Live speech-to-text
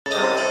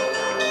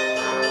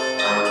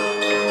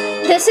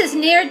This is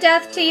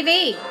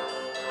Near-DeathTV.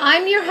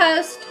 I'm your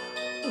host,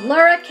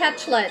 Laura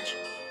Ketchledge.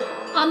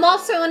 I'm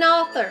also an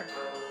author.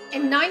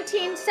 In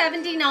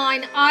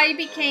 1979, I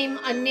became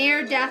a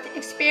near-death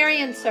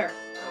experiencer.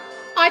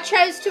 I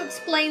chose to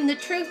explain the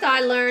truth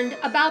I learned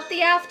about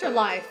the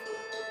afterlife,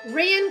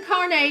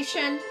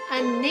 reincarnation,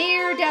 and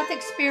near-death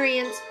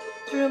experience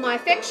through my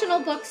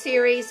fictional book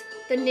series,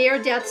 The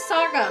Near-Death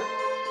Saga.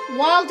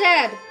 While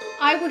dead,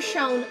 I was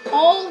shown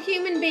all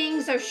human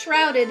beings are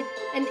shrouded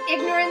in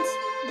ignorance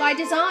by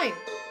design,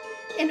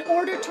 in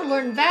order to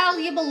learn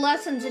valuable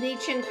lessons in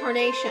each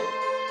incarnation.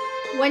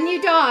 When you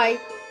die,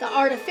 the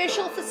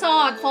artificial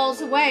facade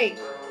falls away,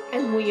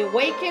 and we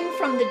awaken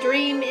from the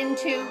dream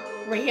into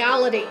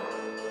reality.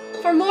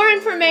 For more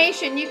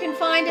information, you can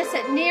find us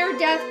at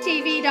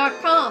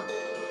neardeathtv.com.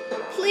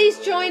 Please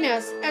join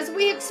us as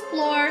we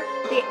explore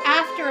the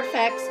after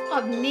effects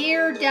of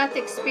near-death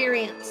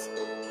experience.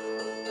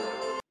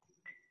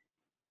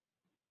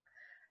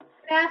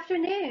 Good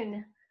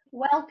afternoon.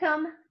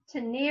 Welcome to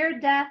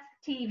Near-Death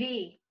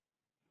TV.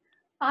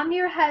 I'm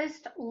your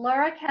host,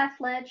 Laura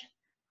Ketchledge,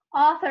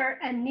 author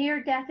and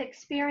near-death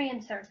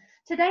experiencer.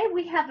 Today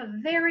we have a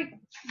very,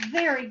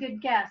 very good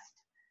guest.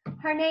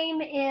 Her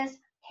name is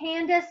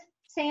Candice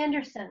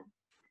Sanderson.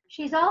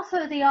 She's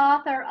also the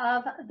author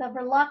of The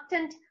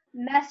Reluctant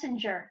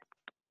Messenger.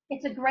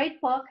 It's a great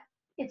book.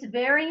 It's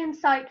very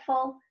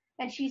insightful,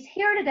 and she's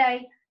here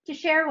today to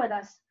share with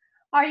us.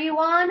 Are you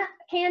on,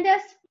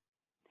 Candice?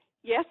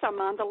 Yes, I'm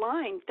on the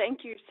line.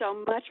 Thank you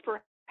so much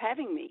for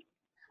having me.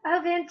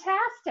 Oh,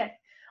 fantastic.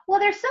 Well,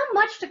 there's so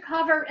much to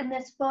cover in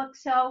this book.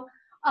 So,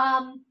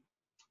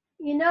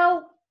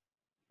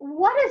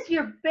 what is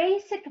your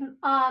basic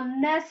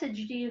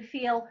message, do you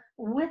feel,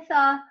 with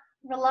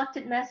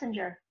Reluctant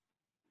Messenger?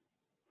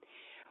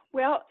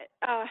 Well,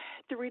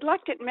 the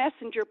Reluctant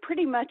Messenger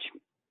pretty much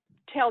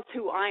tells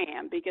who I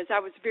am, because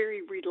I was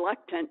very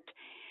reluctant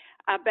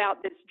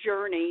about this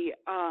journey.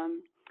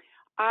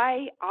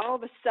 I, all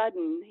of a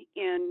sudden,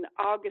 in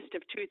August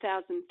of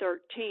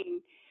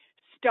 2013,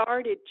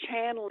 started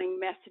channeling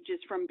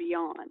messages from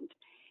beyond.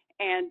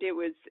 And it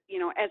was,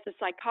 as a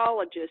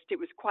psychologist, it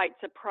was quite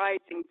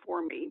surprising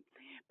for me.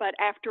 But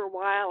after a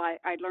while,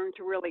 I learned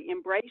to really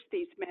embrace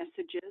these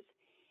messages.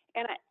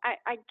 And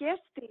I guess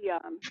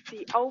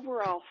the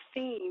overall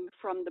theme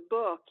from the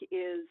book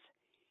is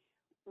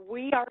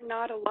we are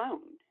not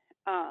alone.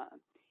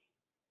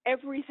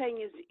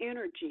 Everything is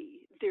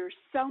energy. There's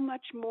so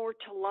much more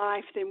to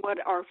life than what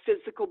our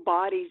physical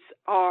bodies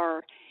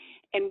are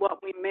and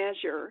what we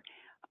measure.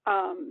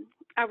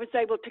 I was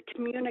able to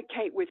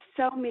communicate with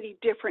so many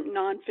different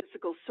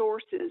non-physical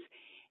sources,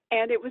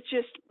 and it was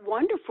just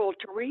wonderful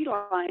to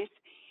realize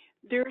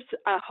there's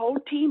a whole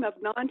team of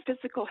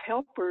non-physical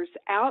helpers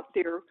out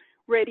there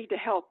ready to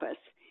help us.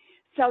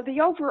 So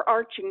the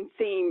overarching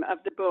theme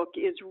of the book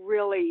is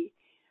really,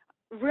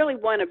 really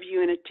one of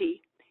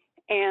unity.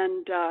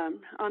 And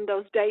on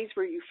those days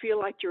where you feel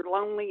like you're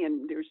lonely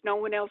and there's no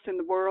one else in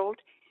the world,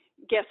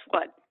 guess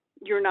what?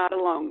 You're not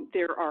alone.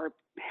 There are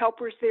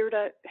helpers there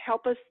to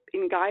help us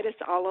and guide us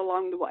all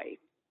along the way.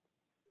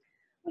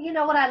 Well, you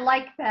know what I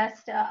like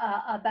best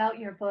about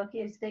your book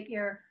is that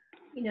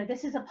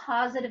this is a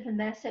positive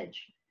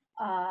message.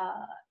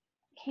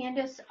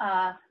 Candice,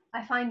 I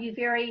find you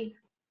very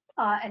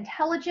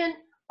intelligent,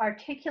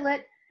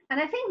 articulate, and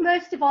I think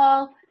most of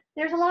all,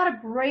 there's a lot of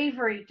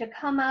bravery to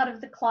come out of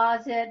the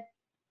closet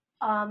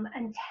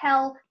and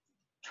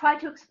try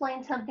to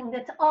explain something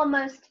that's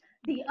almost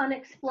the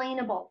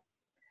unexplainable.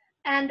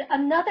 And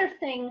another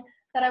thing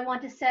that I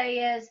want to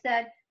say is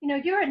that,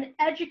 you're an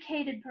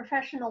educated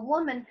professional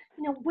woman.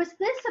 Was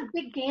this a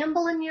big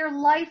gamble in your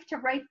life to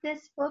write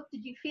this book?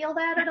 Did you feel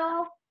that at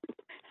all?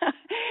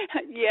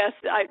 Yes,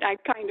 I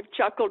kind of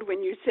chuckled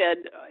when you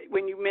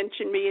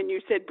mentioned me and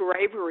you said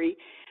bravery,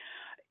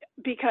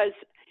 because,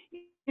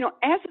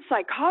 as a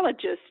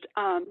psychologist,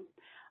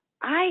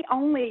 I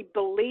only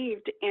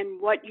believed in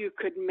what you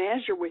could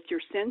measure with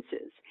your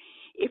senses.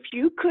 If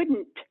you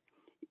couldn't,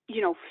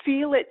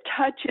 feel it,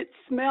 touch it,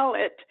 smell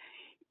it,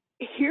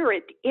 hear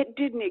it, it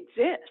didn't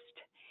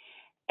exist.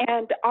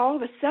 And all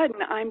of a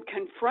sudden, I'm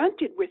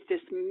confronted with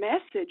this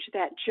message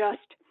that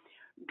just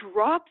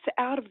drops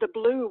out of the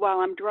blue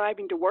while I'm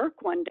driving to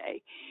work one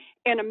day.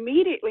 And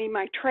immediately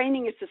my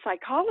training as a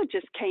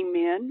psychologist came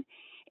in,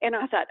 and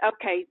I thought,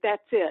 okay,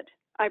 that's it.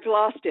 I've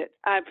lost it.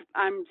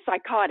 I'm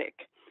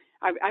psychotic.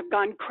 I've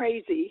gone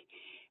crazy.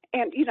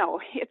 And,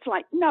 it's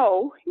like,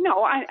 no,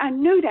 I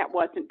knew that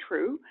wasn't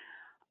true.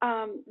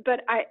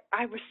 But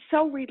I was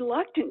so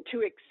reluctant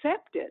to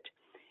accept it.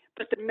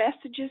 But the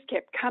messages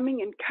kept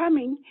coming and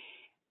coming.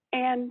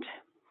 And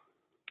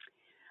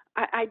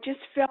I just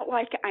felt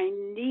like I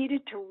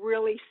needed to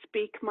really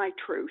speak my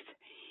truth.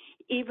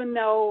 Even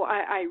though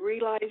I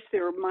realized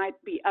there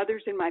might be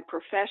others in my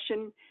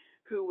profession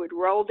who would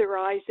roll their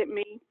eyes at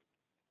me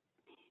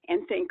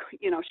and think,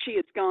 she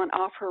has gone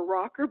off her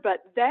rocker,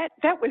 but that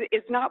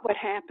is not what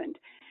happened.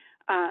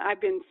 I've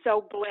been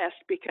so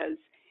blessed because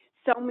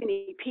so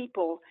many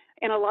people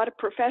and a lot of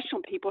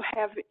professional people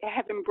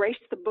have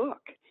embraced the book.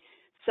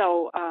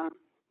 So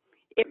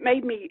it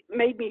made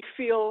me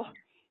feel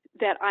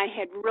that I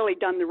had really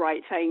done the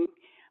right thing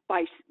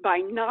by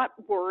not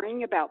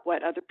worrying about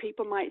what other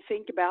people might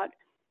think about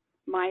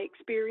my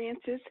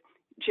experiences,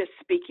 just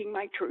speaking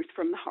my truth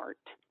from the heart.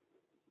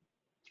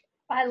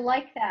 I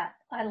like that.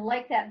 I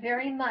like that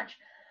very much.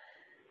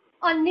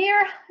 On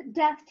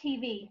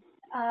Near-DeathTV,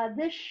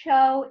 this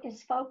show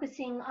is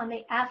focusing on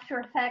the after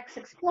effects,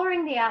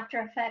 exploring the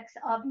after effects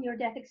of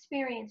near-death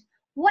experience.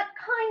 What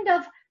kind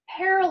of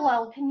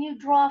parallel can you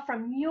draw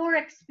from your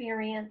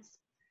experience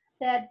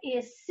that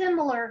is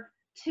similar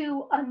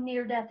to a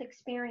near-death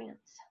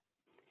experience?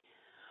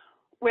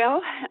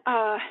 Well,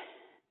 I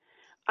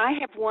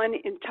have one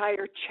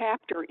entire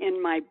chapter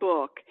in my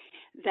book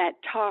that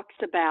talks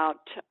about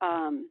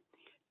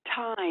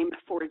time,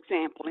 for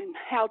example, and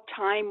how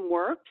time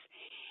works.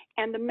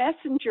 And the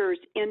messengers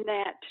in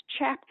that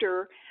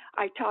chapter,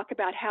 I talk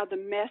about how the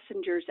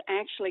messengers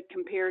actually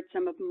compared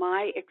some of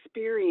my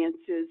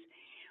experiences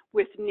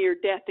with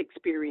near-death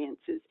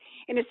experiences.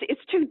 And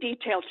it's too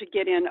detailed to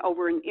get in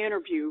over an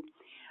interview,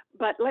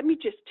 but let me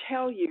just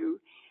tell you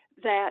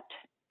that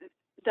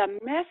the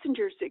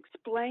messengers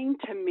explained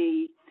to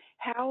me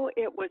how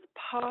it was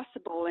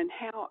possible and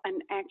how an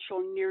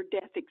actual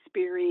near-death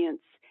experience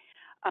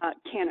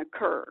can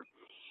occur.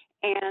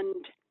 And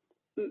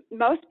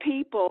most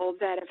people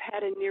that have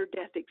had a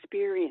near-death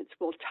experience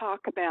will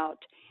talk about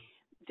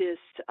this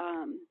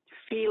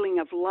feeling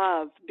of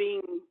love,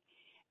 being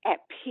at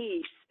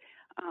peace.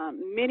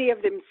 Many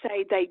of them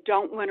say they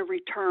don't want to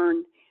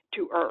return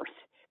to Earth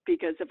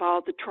because of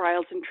all the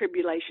trials and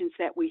tribulations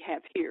that we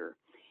have here.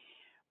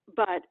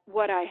 But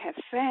what I have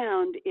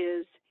found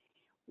is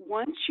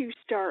once you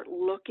start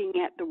looking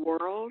at the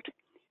world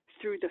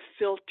through the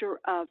filter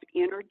of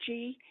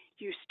energy,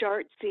 you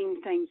start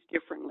seeing things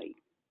differently.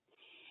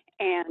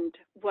 And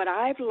what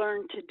I've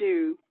learned to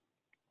do,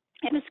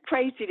 and it's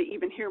crazy to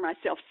even hear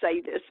myself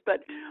say this,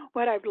 but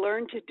what I've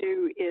learned to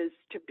do is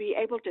to be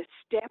able to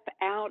step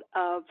out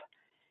of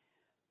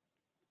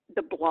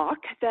the block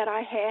that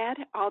I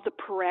had, all the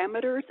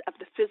parameters of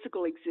the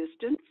physical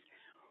existence.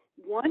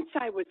 Once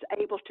I was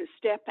able to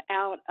step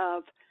out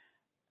of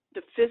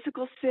the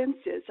physical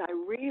senses, I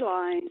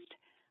realized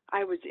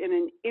I was in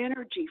an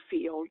energy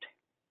field.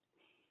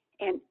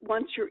 And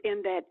once you're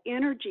in that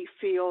energy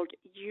field,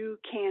 you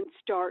can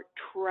start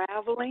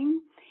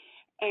traveling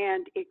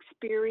and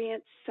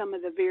experience some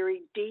of the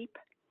very deep,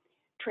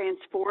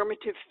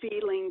 transformative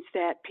feelings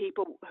that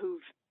people who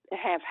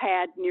have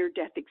had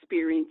near-death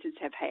experiences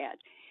have had.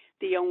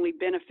 The only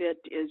benefit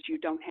is you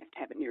don't have to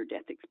have a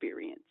near-death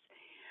experience.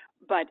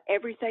 But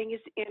everything is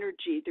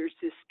energy. There's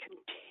this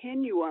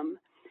continuum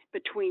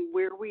between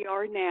where we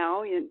are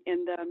now in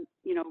the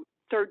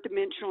third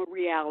dimensional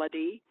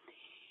reality,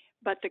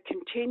 but the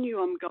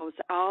continuum goes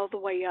all the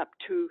way up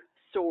to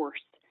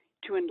source,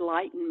 to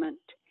enlightenment.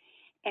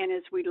 And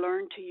as we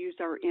learn to use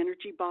our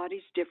energy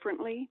bodies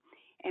differently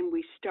and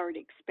we start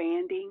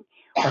expanding,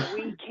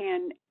 we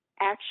can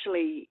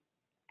actually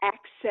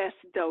access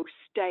those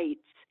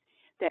states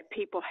that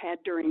people had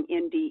during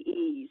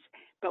NDEs,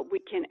 but we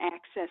can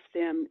access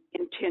them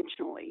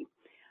intentionally.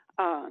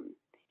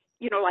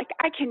 Like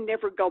I can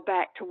never go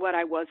back to what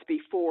I was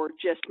before,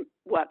 just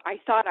what I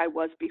thought I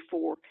was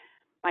before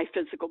my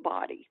physical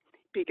body,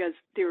 because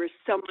there is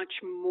so much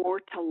more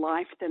to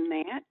life than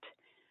that.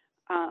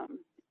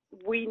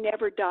 We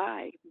never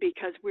die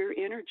because we're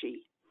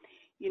energy.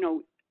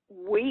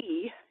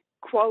 We,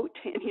 quote,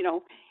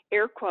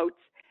 air quotes,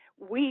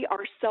 we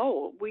are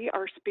soul, we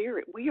are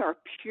spirit, we are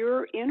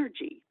pure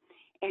energy.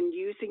 And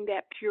using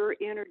that pure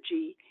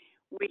energy,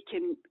 we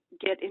can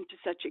get into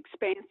such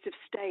expansive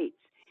states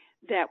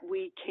that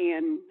we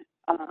can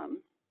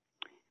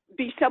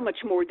be so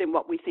much more than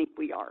what we think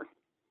we are.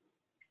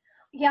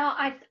 Yeah,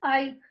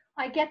 I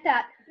get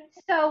that.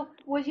 So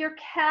was your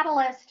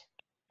catalyst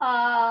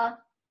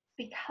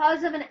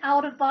because of an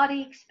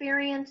out-of-body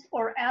experience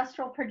or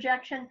astral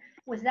projection?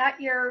 Was that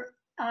your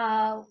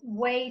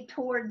way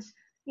towards,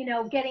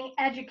 getting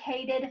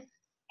educated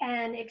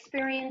and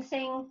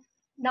experiencing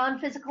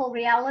non-physical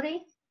reality?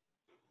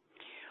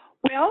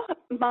 Well,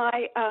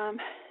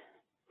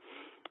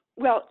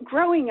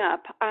 growing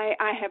up,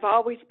 I have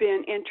always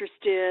been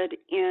interested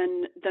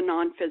in the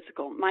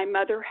non-physical. My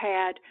mother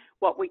had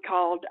what we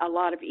called a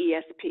lot of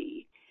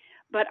ESP,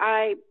 but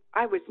I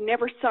was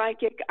never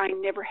psychic. I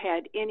never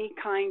had any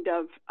kind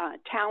of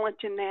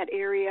talent in that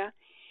area.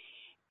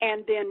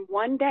 And then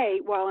one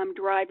day while I'm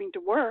driving to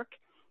work,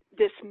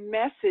 this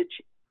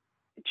message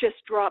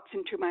just drops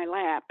into my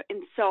lap.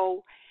 And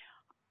so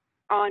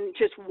on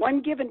just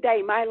one given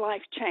day, my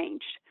life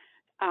changed.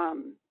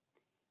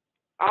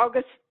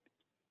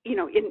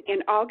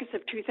 In August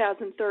of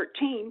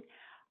 2013,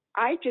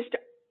 I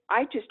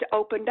just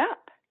opened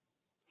up,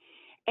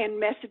 and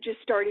messages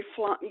started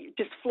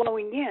just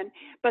flowing in.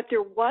 But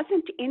there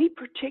wasn't any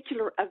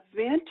particular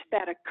event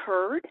that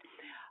occurred,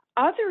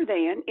 other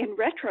than, in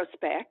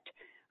retrospect,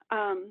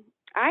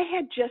 I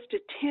had just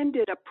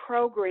attended a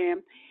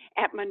program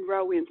at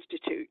Monroe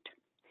Institute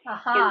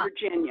in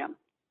Virginia,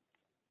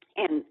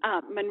 and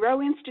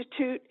Monroe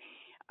Institute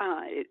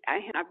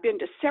I've been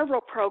to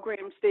several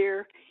programs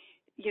there.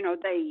 You know,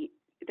 they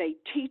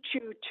teach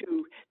you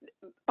to,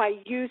 by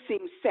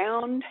using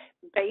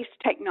sound-based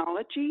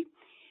technology,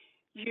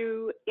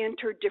 you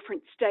enter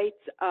different states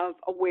of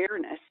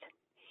awareness.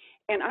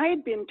 And I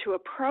had been to a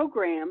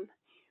program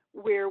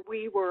where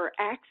we were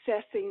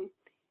accessing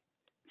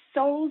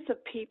souls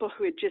of people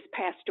who had just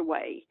passed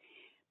away,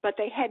 but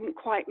they hadn't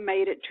quite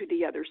made it to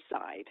the other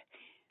side.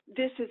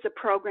 This is a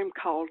program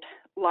called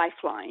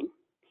Lifeline.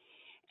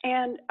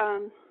 And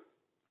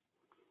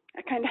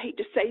I kind of hate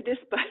to say this,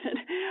 but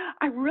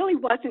I really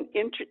wasn't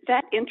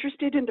that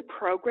interested in the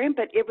program,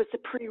 but it was a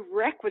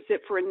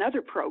prerequisite for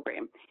another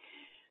program.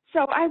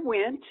 So I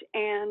went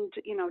and,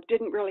 you know,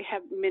 didn't really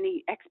have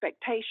many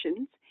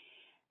expectations.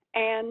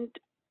 And,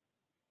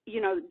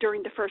 you know,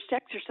 during the first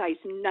exercise,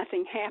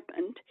 nothing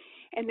happened.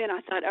 And then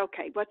I thought,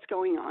 okay, what's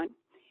going on?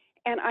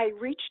 And I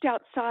reached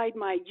outside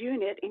my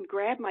unit and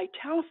grabbed my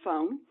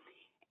telephone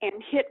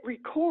and hit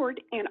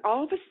record. And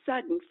all of a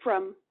sudden,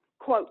 from,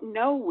 quote,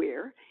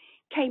 nowhere,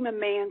 came a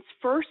man's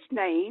first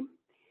name,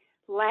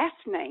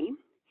 last name,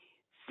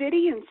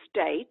 city and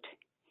state,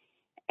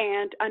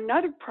 and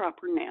another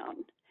proper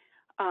noun.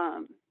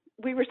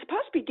 We were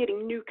supposed to be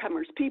getting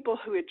newcomers, people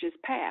who had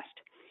just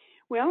passed.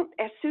 Well,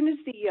 as soon as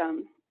the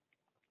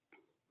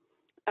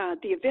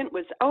event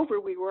was over,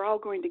 we were all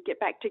going to get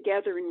back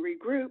together and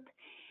regroup.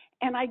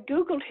 And I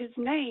Googled his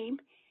name,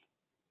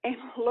 and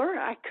Laura,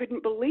 I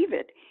couldn't believe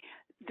it.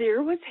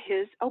 There was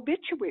his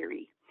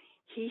obituary.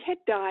 He had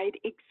died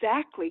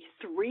exactly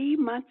 3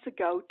 months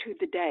ago to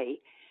the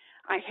day.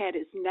 I had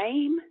his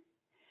name,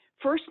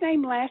 first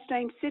name, last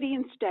name, city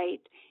and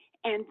state,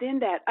 and then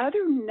that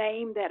other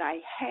name that I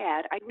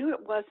had, I knew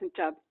it wasn't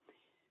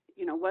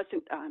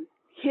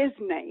his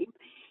name.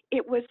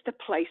 It was the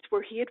place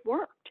where he had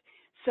worked.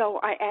 So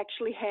I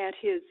actually had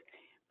his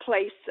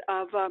place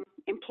of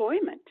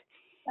employment.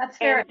 That's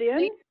very. And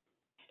then,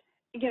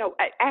 you know,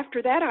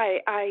 after that,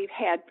 I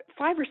had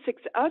 5 or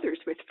 6 others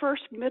with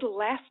first, middle,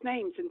 last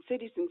names and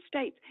cities and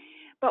states.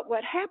 But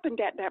what happened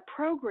at that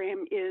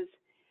program is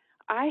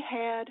I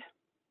had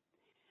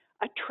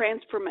a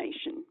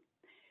transformation.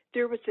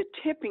 There was a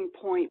tipping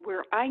point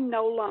where I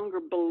no longer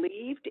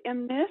believed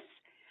in this.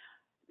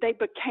 They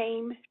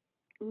became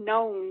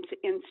knowns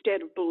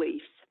instead of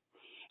beliefs.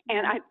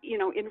 And I, you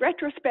know, in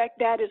retrospect,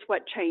 that is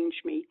what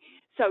changed me.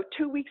 So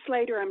 2 weeks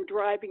later, I'm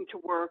driving to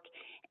work,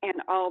 and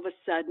all of a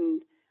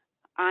sudden,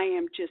 I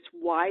am just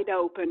wide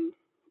open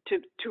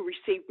to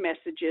receive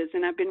messages,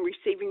 and I've been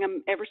receiving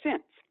them ever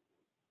since.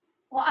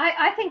 Well,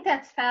 I think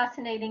that's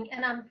fascinating,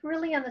 and I'm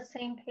really on the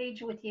same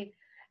page with you,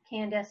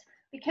 Candice,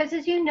 because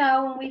as you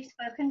know, and we've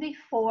spoken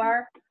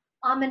before,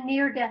 I'm a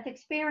near-death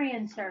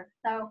experiencer.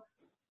 So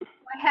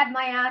I had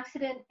my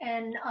accident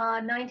in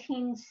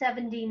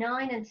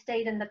 1979 and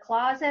stayed in the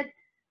closet.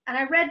 And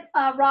I read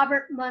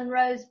Robert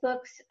Monroe's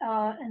books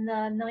in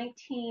the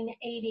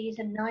 1980s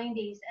and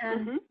 90s,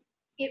 and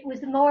it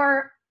was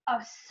more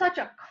of such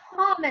a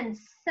common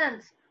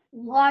sense,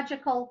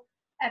 logical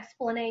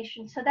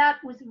explanation. So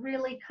that was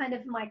really kind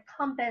of my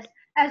compass,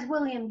 as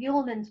William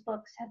Buhlman's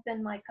books have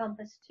been my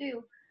compass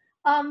too.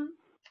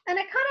 And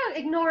I kind of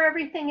ignore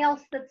everything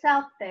else that's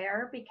out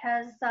there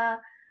because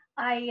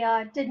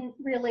I didn't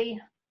really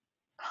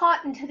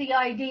caught into the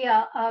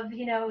idea of,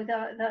 you know,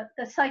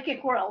 the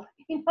psychic world,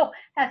 you know,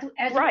 as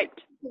right.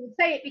 we would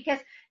say it, because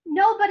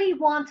nobody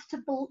wants to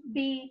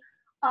be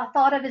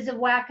thought of as a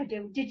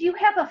wackadoo. Did you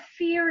have a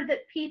fear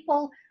that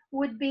people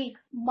would be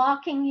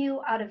mocking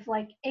you out of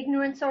like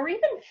ignorance or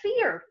even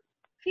fear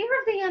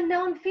of the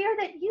unknown, fear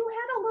that you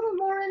had a little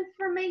more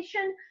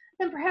information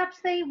than perhaps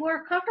they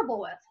were comfortable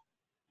with?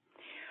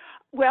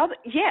 Well,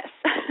 yes.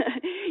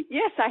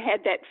 Yes, I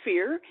had that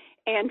fear,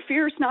 and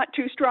fear is not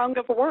too strong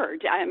of a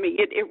word. I mean,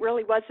 it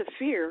really was a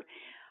fear.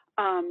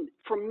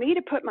 For me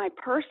to put my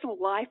personal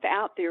life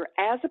out there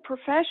as a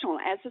professional,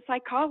 as a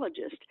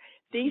psychologist,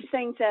 these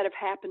things that have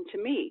happened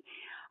to me,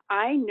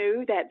 I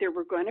knew that there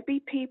were going to be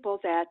people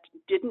that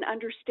didn't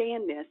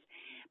understand this.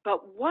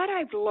 But what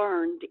I've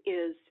learned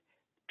is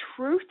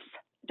truths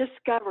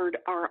discovered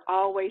are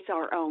always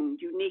our own,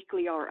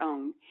 uniquely our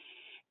own.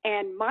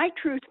 And my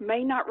truth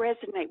may not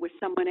resonate with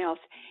someone else,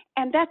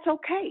 and that's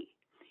okay.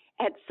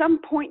 At some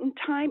point in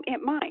time,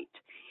 it might.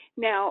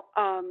 Now,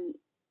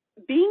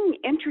 being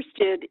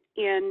interested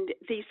in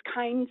these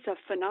kinds of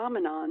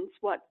phenomenons,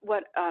 what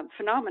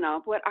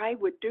I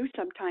would do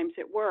sometimes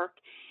at work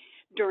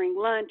during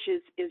lunch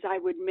is I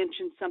would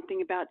mention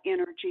something about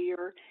energy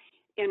or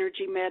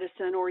energy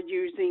medicine or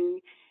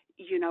using,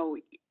 you know,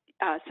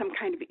 some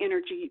kind of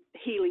energy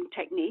healing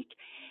technique.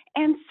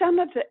 And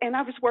and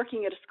I was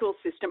working at a school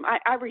system.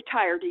 I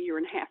retired 1.5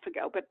 years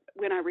ago, but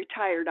when I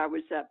retired, I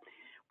was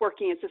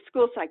working as a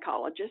school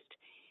psychologist.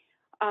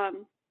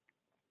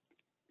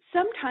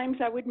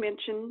 Sometimes I would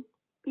mention,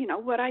 you know,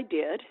 what I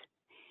did,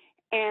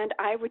 and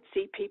I would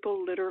see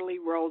people literally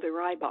roll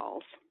their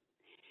eyeballs.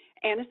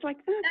 And it's like,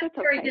 that's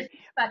okay. Very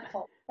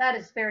disrespectful. That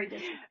is very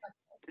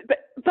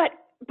disrespectful.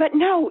 But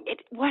no,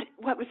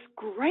 what was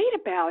great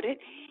about it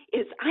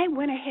is I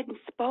went ahead and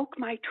spoke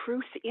my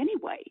truth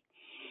anyway.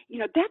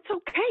 that's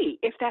okay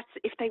if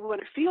they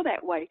want to feel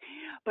that way.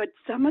 But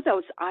some of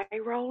those eye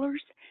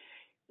rollers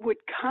would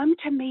come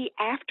to me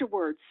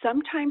afterwards.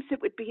 Sometimes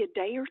it would be a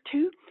day or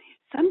two.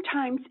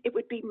 Sometimes it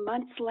would be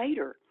months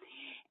later.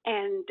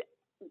 And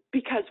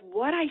because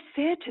what I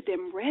said to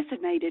them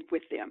resonated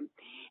with them,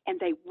 and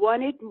they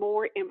wanted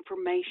more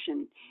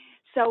information.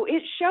 So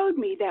it showed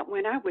me that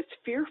when I was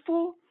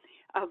fearful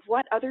of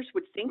what others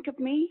would think of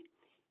me,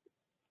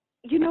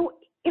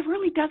 it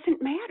really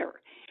doesn't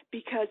matter,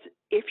 because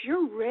if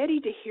you're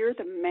ready to hear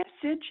the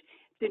message,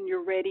 then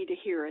you're ready to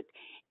hear it.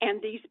 And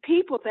these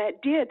people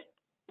that did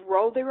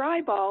roll their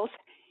eyeballs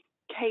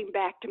came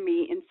back to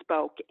me and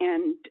spoke,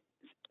 and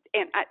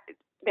I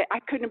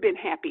couldn't have been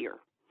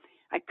happier.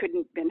 I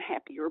couldn't have been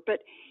happier.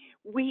 But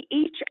we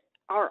each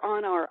are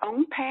on our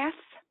own paths.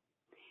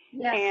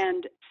 Yes.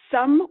 And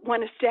some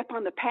want to step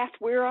on the path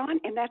we're on,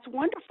 and that's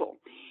wonderful.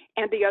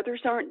 And the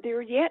others aren't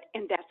there yet,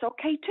 and that's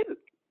okay too.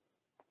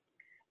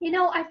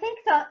 I think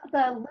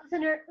the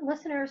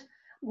listeners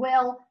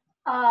will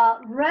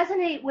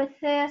resonate with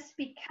this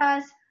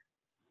because,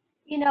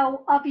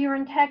 of your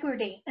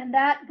integrity. And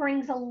that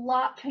brings a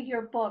lot to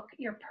your book,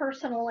 your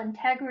personal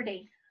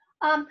integrity.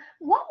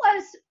 What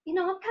was, I'm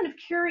kind of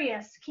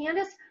curious,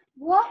 Candice,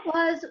 what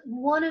was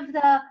one of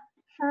the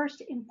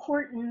first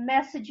important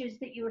messages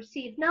that you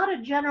received? Not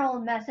a general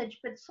message,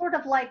 but sort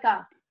of like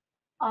a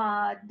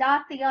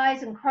dot the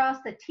I's and cross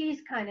the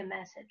T's kind of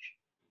message.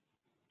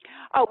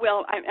 Oh,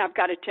 well, I've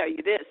got to tell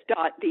you this,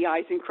 dot the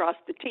I's and cross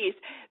the T's.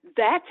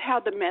 That's how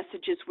the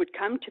messages would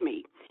come to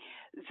me.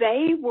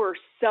 They were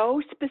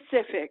so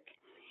specific.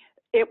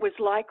 It was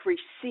like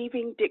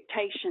receiving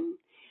dictation.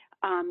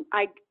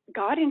 I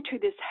got into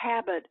this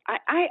habit.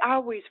 I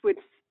always would,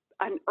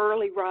 an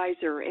early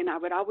riser, and I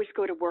would always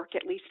go to work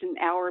at least an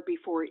hour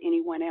before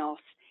anyone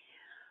else.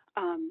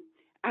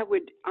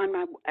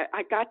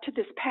 I got to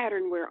this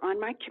pattern where on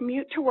my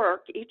commute to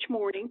work each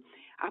morning,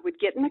 I would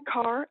get in the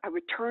car, I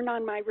would turn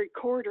on my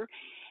recorder,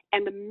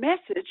 and the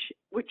message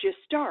would just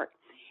start.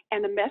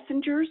 And the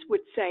messengers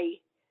would say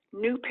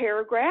new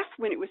paragraph.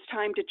 When it was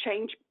time to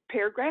change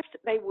paragraphs,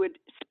 they would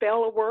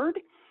spell a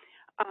word.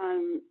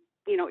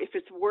 If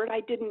it's a word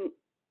I didn't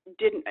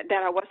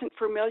that I wasn't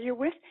familiar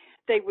with,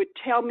 they would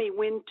tell me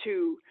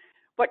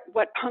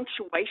what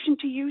punctuation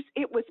to use.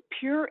 It was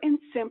pure and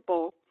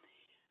simple,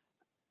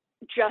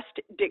 just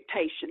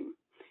dictation.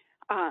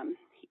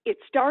 It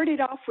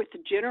started off with a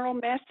general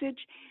message.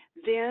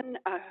 Then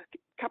a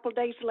couple of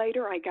days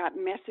later, I got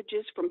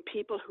messages from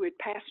people who had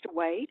passed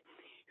away,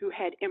 who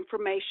had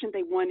information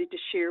they wanted to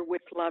share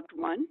with loved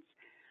ones.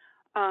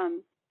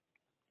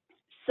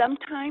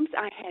 Sometimes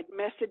I had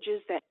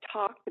messages that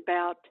talked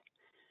about,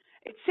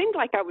 it seemed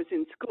like I was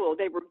in school.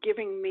 They were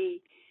giving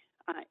me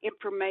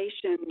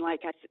information,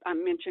 like I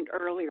mentioned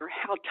earlier,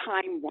 how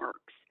time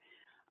works.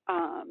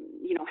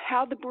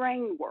 How the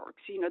brain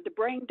works. The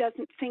brain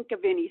doesn't think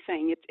of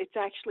anything. It's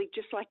actually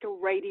just like a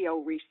radio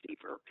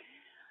receiver.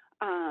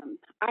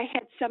 I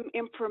had some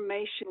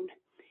information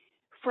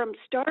from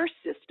star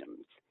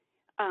systems.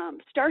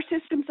 Star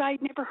systems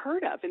I'd never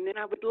heard of, and then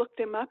I would look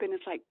them up, and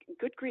it's like,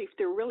 good grief,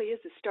 there really is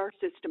a star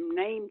system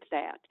named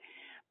that.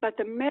 But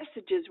the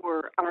messages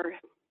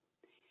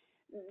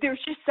there's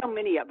just so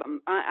many of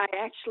them. I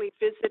actually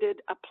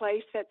visited a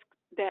place that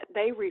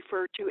they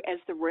refer to as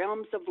the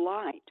realms of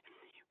light,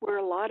 where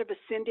a lot of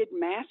ascended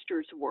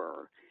masters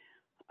were.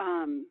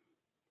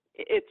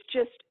 It's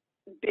just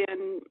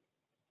been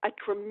a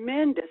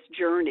tremendous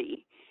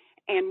journey,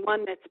 and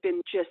one that's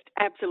been just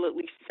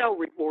absolutely so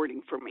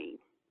rewarding for me.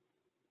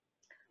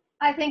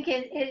 I think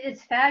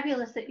it's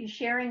fabulous that you're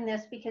sharing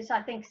this, because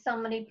I think so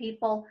many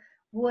people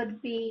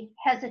would be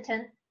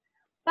hesitant.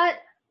 But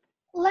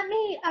let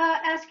me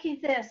ask you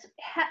this.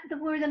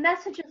 Were the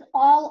messages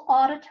all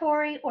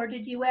auditory, or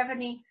did you have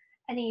any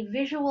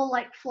visual,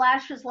 like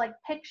flashes, like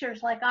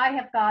pictures, like I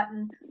have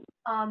gotten?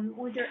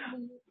 Were there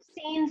any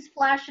scenes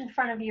flash in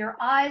front of your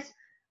eyes?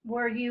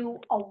 Were you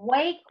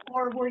awake,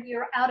 or were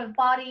you out of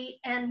body?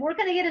 And we're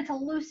going to get into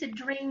lucid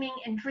dreaming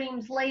and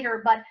dreams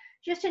later, but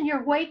just in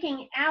your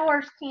waking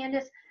hours,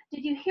 Candice,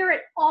 did you hear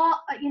it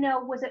all?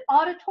 Was it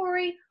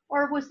auditory,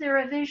 or was there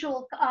a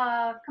visual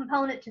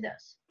component to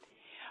this?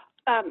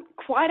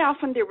 Quite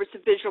often there was a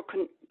visual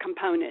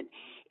component.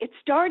 It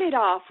started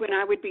off when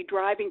I would be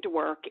driving to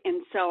work,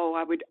 and so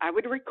I would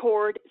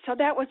record. So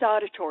that was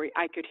auditory.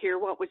 I could hear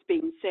what was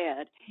being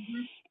said.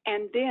 Mm-hmm.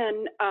 And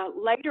then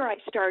later I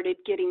started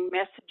getting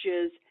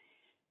messages.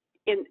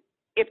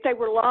 If they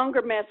were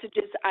longer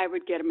messages, I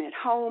would get them at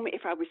home.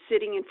 If I was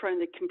sitting in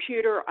front of the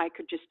computer, I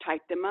could just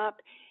type them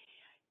up.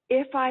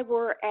 If I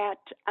were at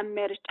a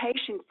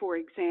meditation, for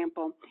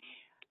example,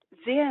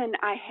 then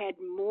I had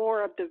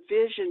more of the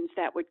visions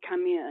that would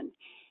come in.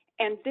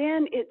 And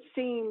then it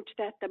seemed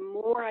that the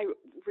more I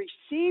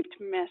received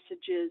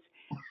messages,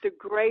 the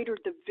greater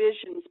the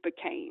visions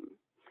became.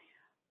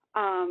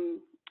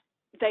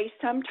 They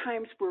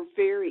sometimes were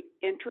very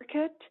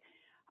intricate.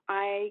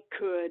 I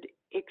could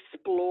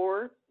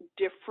explore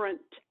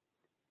different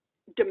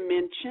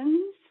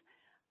dimensions.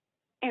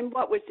 And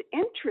what was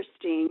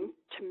interesting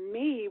to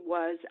me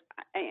was,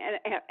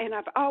 and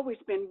I've always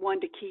been one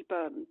to keep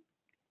a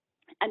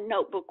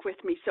notebook with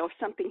me. So if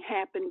something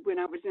happened when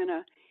I was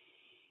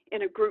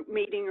in a group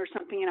meeting or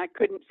something and I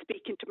couldn't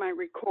speak into my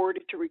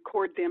recorder to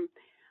record them,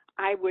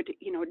 I would,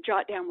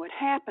 jot down what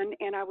happened,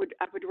 and I would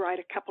write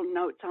a couple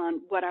notes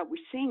on what I was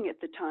seeing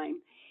at the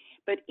time.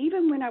 But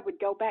even when I would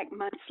go back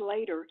months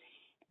later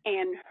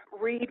and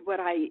read what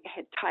I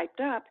had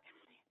typed up,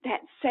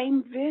 that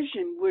same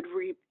vision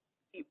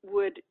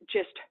would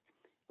just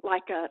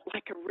like a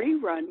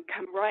rerun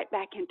come right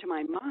back into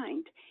my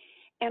mind.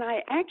 And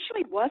I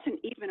actually wasn't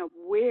even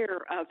aware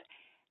of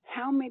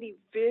how many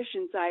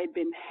visions I had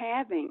been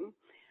having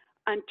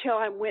until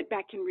I went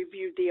back and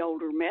reviewed the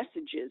older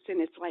messages. And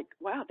it's like,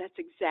 wow, that's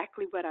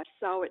exactly what I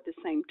saw at the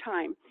same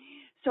time.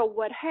 So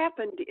what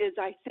happened is,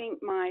 I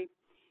think my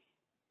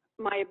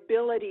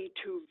ability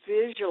to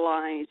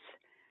visualize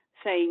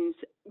things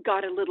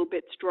got a little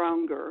bit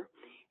stronger.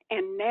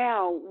 And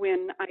now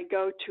when I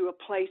go to a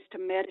place to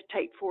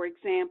meditate, for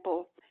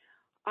example,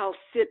 I'll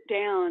sit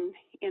down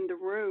in the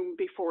room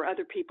before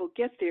other people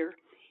get there,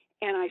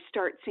 and I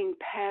start seeing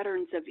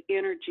patterns of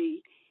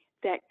energy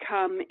that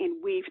come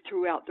and weave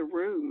throughout the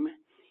room.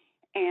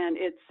 And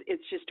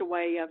it's just a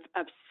way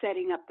of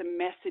setting up the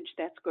message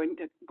that's going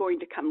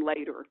to come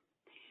later.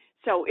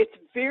 So it's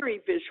very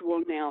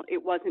visual now.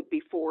 It wasn't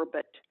before,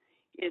 but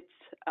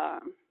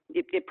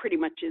it pretty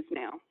much is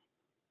now.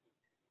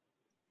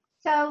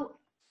 So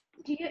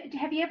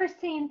have you ever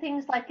seen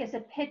things like, as a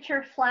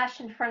picture flash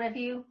in front of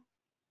you,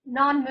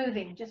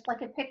 non-moving, just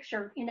like a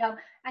picture,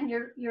 and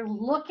you're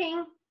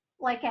looking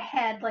like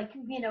ahead, like,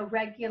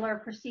 regular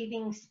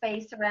perceiving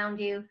space around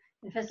you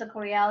in physical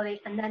reality,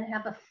 and then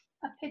have a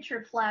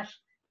picture flash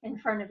in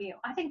front of you?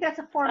 I think that's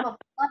a form of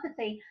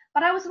telepathy,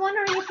 but I was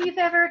wondering if you've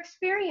ever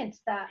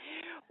experienced that.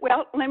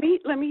 Well, let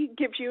me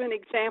give you an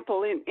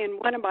example. In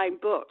one of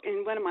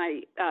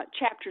my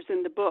chapters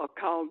in the book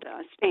called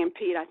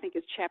Stampede, I think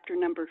it's chapter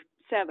number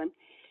 7.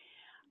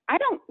 I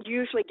don't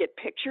usually get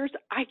pictures.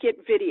 I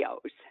get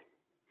videos.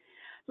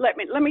 Let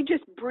me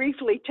just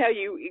briefly tell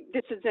you,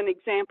 this is an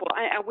example.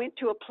 I went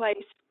to a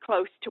place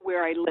close to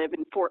where I live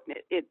in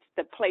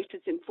the place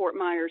is in Fort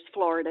Myers,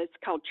 Florida. It's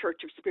called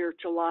Church of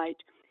Spiritual Light.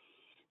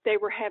 They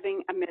were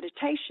having a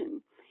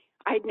meditation.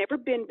 I had never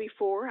been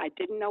before. I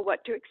didn't know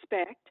what to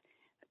expect.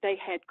 They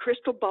had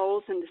crystal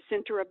bowls in the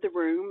center of the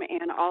room,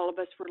 and all of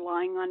us were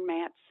lying on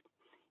mats,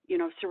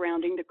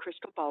 surrounding the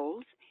crystal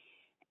bowls.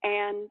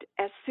 And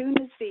as soon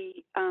as the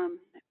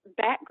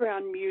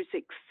background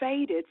music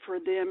faded for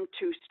them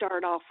to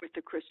start off with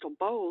the crystal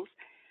bowls,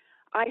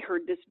 I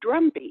heard this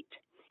drum beat.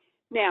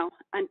 Now,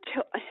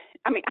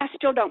 I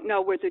still don't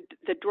know whether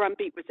the drum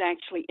beat was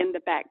actually in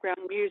the background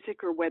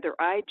music or whether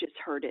I just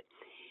heard it,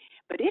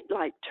 but it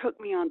took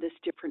me on this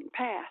different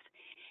path.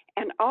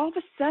 And all of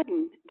a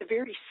sudden, the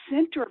very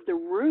center of the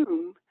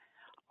room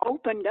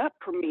opened up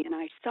for me, and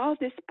I saw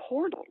this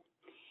portal.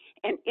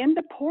 And in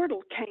the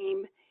portal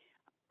came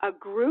a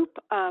group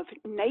of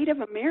Native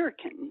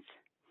Americans.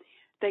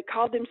 They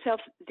called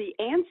themselves the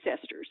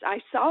Ancestors. I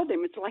saw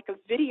them. It's like a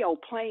video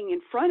playing in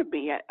front of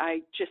me.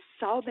 I just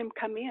saw them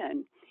come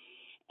in.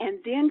 And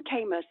then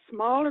came a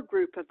smaller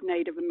group of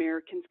Native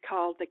Americans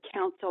called the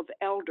Council of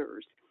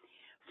Elders,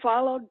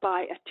 followed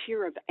by a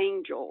tier of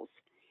angels.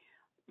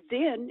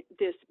 Then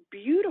this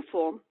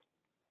beautiful,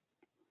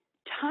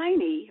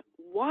 tiny,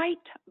 white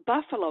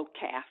buffalo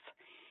calf,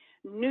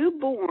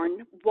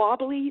 newborn,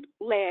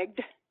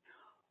 wobbly-legged,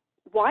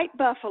 white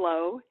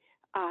buffalo.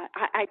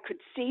 I could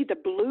see the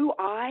blue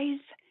eyes.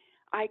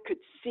 I could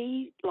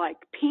see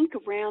pink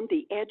around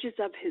the edges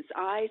of his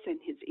eyes and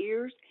his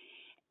ears,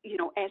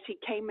 as he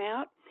came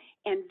out.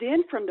 And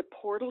then from the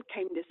portal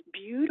came this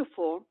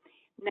beautiful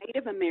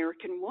Native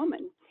American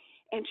woman.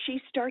 And she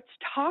starts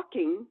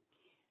talking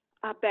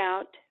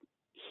about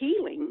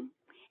healing.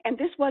 And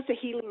this was a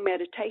healing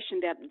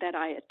meditation that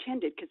I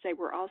attended, because they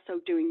were also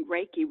doing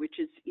Reiki, which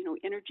is,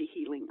 energy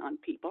healing on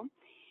people.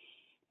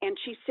 And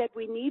she said,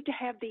 we need to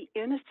have the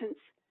innocence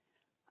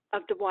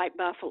of the white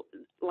buffalo,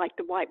 like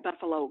the white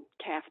buffalo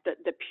calf,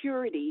 the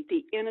purity,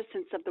 the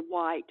innocence of the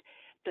white,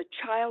 the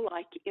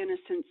childlike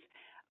innocence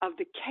of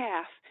the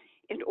calf,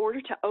 in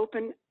order to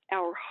open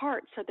our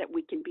heart so that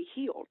we can be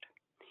healed.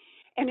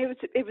 And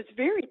it was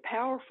very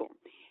powerful.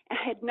 I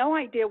had no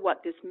idea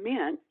what this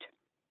meant,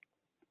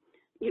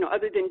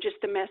 other than just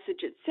the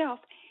message itself.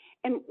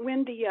 And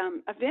when the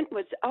event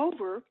was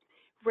over,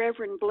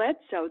 Reverend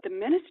Bledsoe, the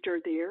minister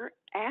there,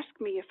 asked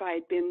me if I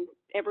had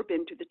ever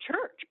been to the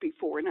church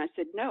before, and I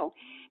said no.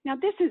 Now,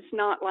 this is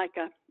not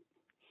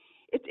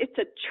it's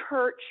a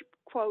church,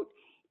 quote,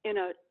 in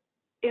a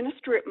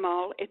strip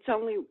mall. It's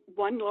only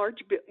one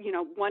large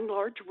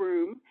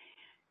room.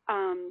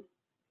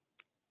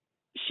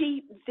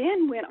 She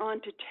then went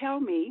on to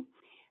tell me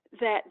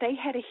that they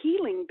had a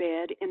healing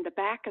bed in the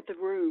back of the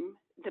room,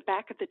 the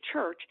back of the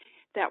church,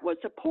 that was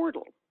a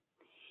portal.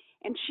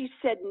 And she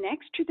said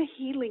next to the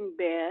healing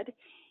bed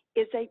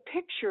is a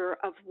picture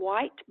of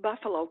white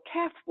buffalo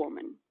calf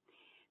woman.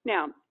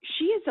 Now,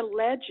 she is a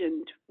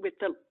legend with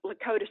the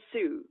Lakota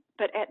Sioux.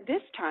 But at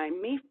this time,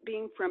 me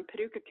being from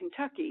Paducah,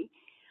 Kentucky,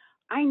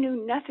 I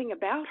knew nothing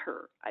about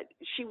her.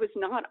 She was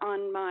not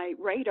on my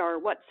radar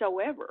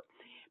whatsoever.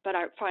 But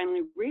I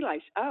finally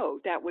realized, oh,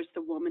 that was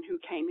the woman who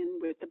came in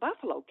with the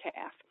buffalo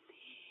calf.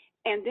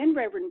 And then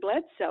Reverend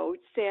Bledsoe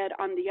said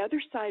on the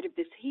other side of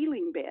this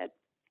healing bed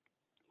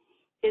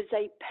is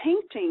a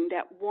painting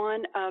that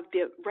one of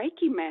the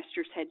Reiki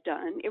masters had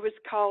done. It was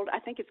called, I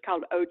think it's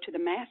called Ode to the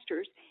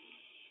Masters.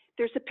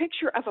 There's a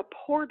picture of a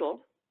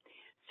portal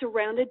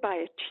surrounded by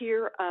a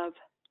tier of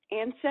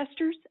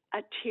ancestors, a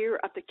tier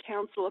of the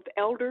Council of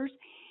Elders,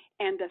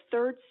 and the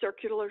third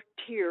circular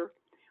tier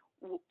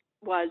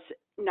was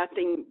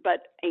nothing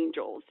but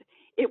angels.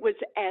 It was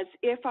as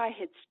if I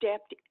had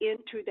stepped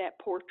into that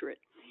portrait.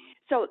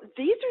 So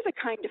these are the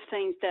kind of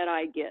things that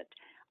I get.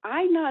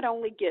 I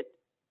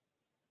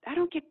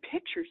don't get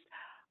pictures.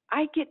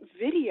 I get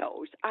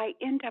videos. I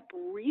end up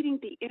reading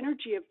the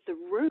energy of the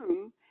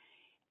room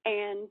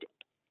and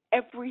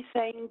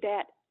everything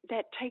that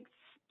takes,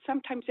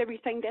 sometimes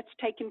everything that's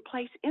taken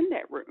place in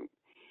that room.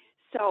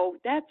 So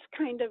that's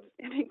kind of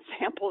an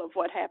example of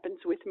what happens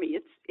with me.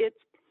 It's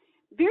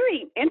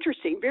very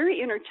interesting,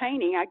 very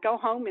entertaining. I go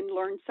home and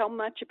learn so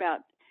much about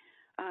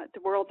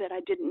the world that I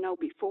didn't know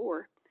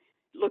before,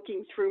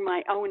 looking through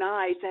my own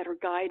eyes that are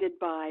guided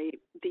by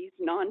these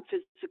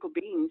non-physical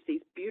beings,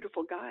 these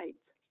beautiful guides.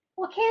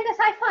 Well, Candice,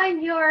 I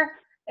find your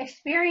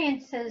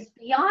experiences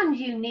beyond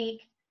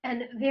unique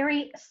and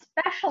very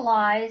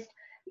specialized.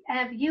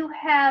 You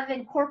have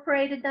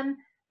incorporated them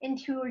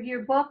into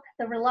your book,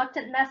 The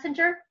Reluctant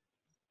Messenger?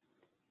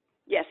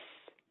 Yes.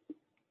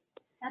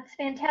 That's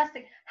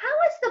fantastic. How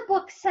is the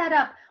book set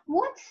up?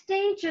 What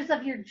stages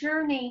of your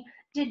journey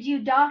did you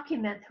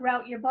document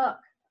throughout your book?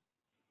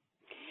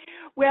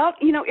 Well,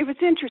 it was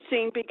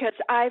interesting because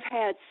I've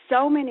had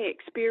so many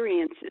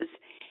experiences,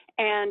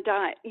 and,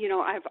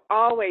 I've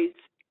always,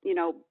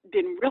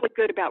 been really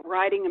good about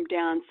writing them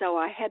down. So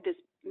I had this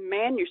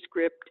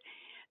manuscript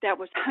that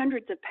was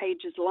hundreds of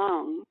pages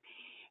long.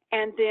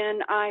 And then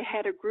I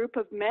had a group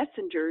of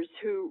messengers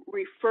who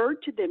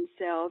referred to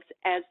themselves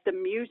as the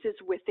muses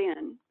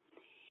within.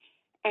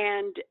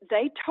 And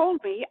they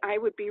told me I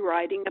would be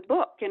writing a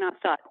book. And I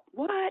thought,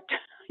 what?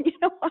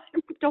 I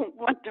don't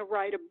want to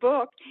write a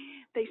book.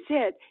 They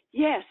said,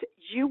 yes,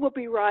 you will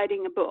be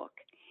writing a book.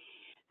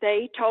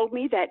 They told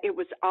me that it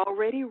was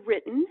already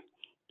written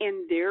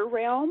in their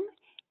realm,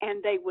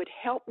 and they would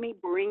help me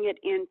bring it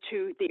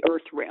into the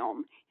earth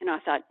realm. And I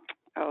thought,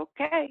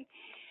 okay.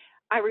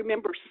 I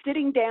remember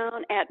sitting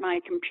down at my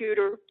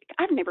computer.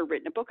 I've never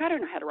written a book. I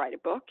don't know how to write a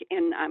book.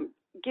 And I'm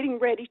getting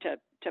ready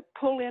to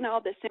pull in all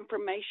this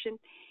information.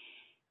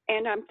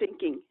 And I'm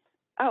thinking,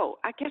 oh,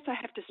 I guess I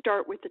have to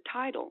start with the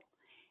title.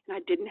 And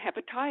I didn't have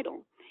a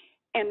title.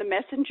 And the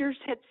messengers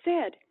had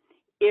said,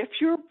 if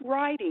you're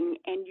writing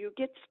and you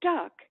get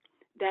stuck,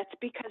 that's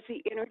because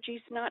the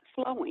energy's not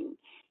flowing.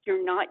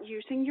 You're not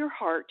using your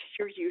heart.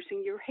 You're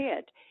using your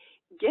head.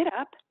 Get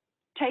up,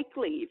 take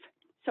leave.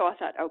 So I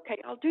thought, okay,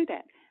 I'll do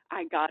that.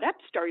 I got up,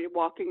 started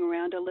walking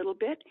around a little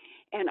bit,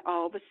 and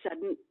all of a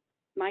sudden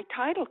my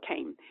title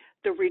came,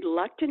 The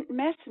Reluctant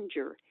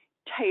Messenger,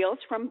 Tales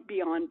from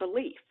Beyond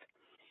Belief.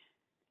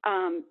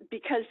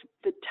 Because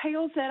the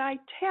tales that I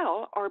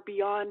tell are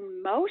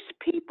beyond most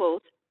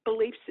people's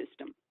belief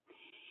system.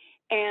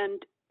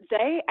 And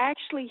they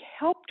actually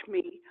helped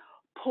me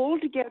pull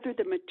together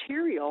the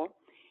material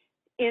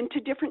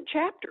into different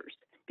chapters,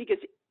 because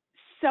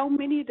so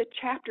many of the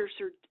chapters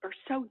are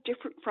so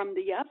different from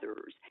the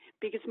others,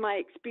 because my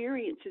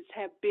experiences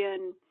have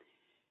been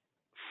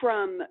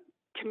from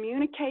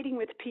communicating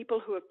with people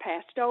who have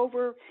passed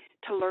over,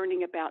 to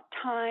learning about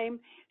time,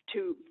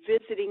 to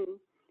visiting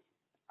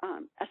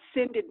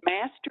ascended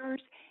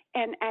masters,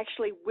 and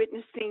actually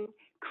witnessing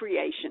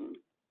creation.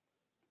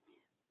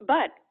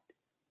 But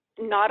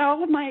not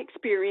all of my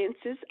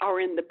experiences are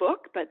in the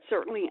book, but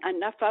certainly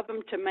enough of them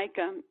to make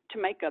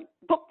a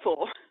book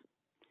full.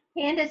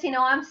 Candice,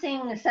 I'm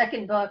seeing the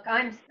second book.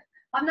 I'm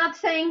not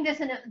saying this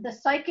in the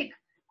psychic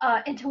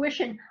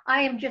intuition.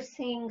 I am just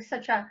seeing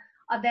such a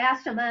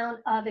vast amount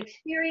of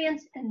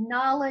experience and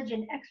knowledge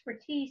and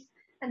expertise,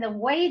 and the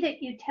way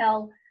that you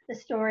tell the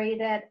story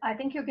that I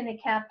think you're going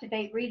to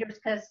captivate readers,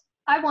 because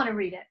I want to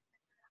read it.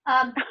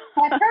 I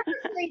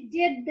purposely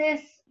did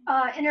this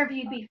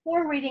interview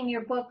before reading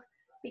your book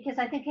because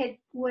I think it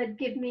would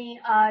give me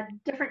a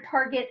different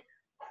target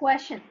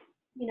question,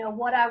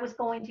 what I was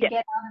going to get out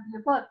of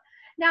your book.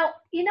 Now,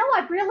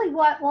 I really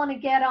want to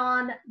get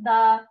on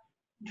the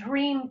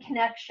dream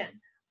connection.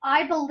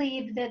 I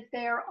believe that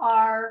there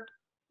are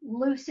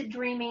lucid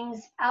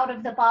dreamings, out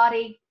of the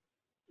body,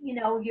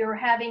 you're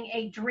having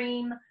a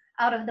dream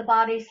out of the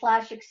body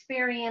 /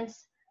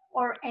 experience,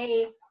 or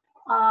a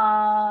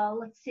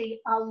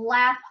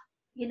lap,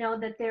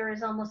 that there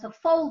is almost a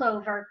fold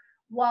over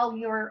while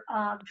you're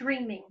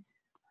dreaming.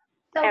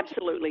 So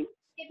absolutely.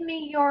 Give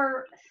me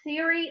your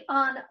theory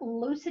on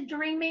lucid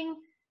dreaming.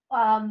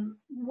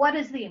 What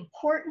is the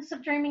importance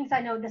of dreamings?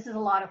 I know this is a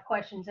lot of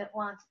questions at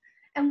once.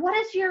 And what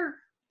is your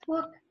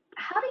book?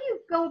 How do you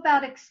go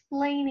about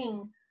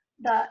explaining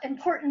the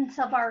importance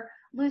of our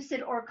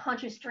lucid or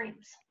conscious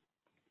dreams?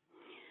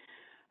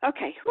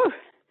 Okay. Whew.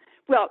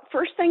 Well,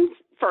 first things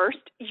first,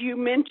 you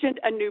mentioned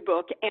a new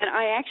book, and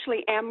I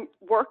actually am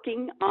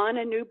working on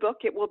a new book.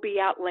 It will be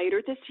out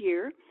later this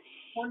year.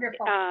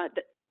 Wonderful.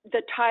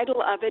 The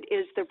title of it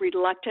is The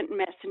Reluctant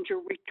Messenger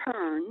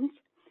Returns,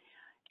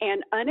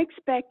 an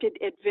unexpected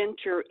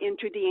adventure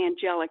into the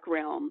angelic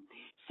realm.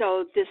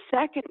 So the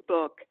second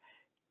book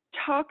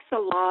talks a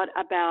lot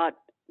about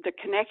the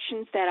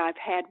connections that I've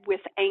had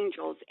with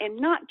angels, and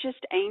not just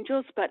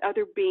angels, but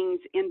other beings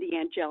in the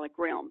angelic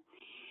realm.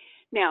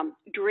 Now,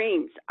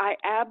 dreams. I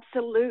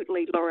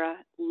absolutely, Laura,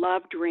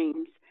 love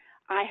dreams.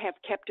 I have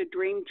kept a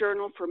dream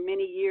journal for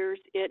many years.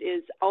 It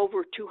is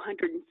over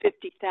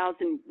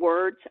 250,000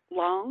 words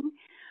long.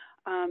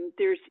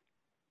 There's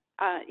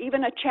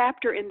even a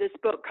chapter in this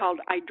book called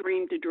I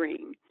Dreamed a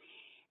Dream,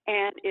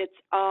 and it's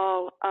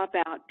all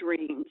about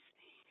dreams.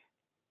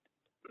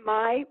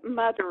 My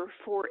mother,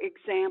 for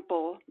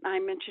example, I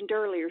mentioned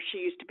earlier,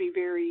 she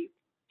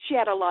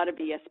had a lot of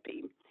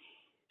ESP.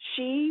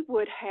 She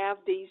would have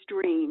these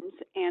dreams,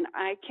 and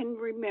I can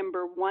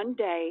remember one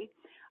day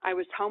I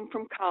was home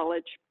from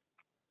college,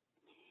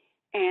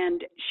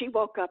 and she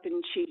woke up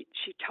and she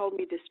told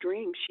me this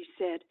dream. She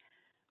said,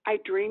 I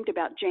dreamed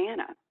about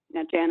Jana.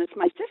 Now, Jana's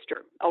my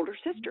sister, older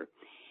sister.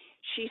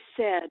 She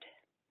said,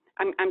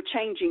 I'm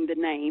changing the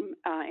name,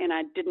 and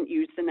I didn't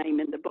use the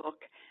name in the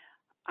book.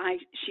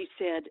 She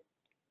said,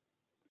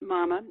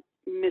 Mama,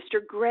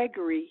 Mr.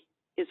 Gregory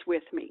is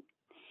with me.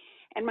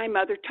 And my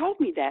mother told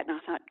me that, and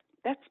I thought,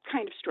 that's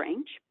kind of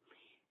strange.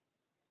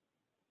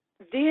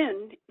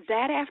 Then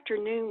that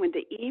afternoon, when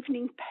the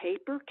evening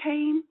paper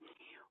came,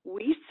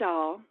 we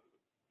saw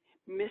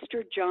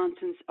Mr.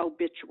 Johnson's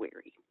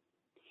obituary.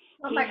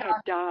 He had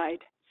died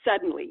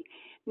suddenly.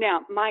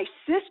 Now, my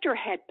sister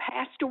had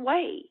passed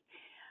away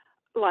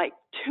like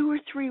 2 or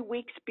 3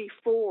 weeks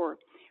before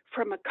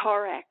from a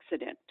car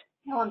accident.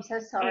 Oh, I'm so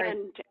sorry.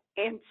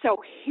 And so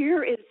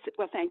here is,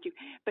 well, thank you,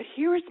 but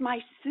here is my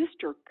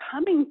sister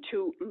coming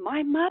to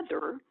my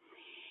mother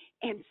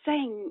and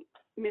saying,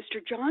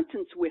 Mr.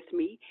 Johnson's with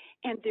me,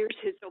 and there's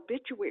his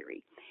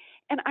obituary.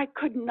 And I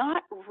could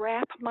not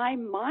wrap my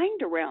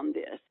mind around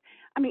this.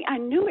 I mean, I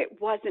knew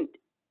it wasn't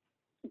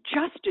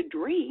just a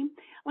dream.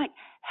 Like,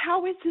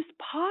 how is this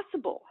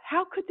possible?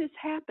 How could this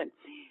happen?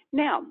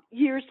 Now,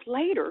 years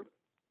later,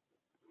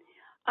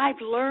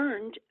 I've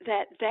learned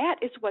that that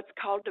is what's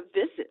called a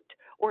visit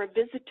or a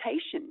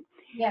visitation.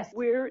 Yes.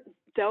 Where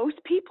those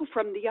people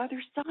from the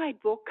other side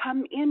will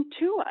come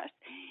into us.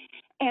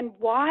 And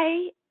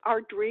why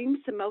are dreams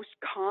the most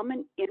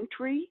common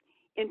entry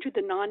into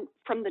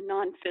from the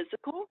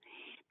non-physical?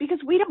 Because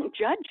we don't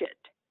judge it.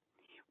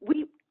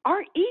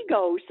 Our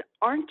egos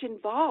aren't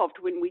involved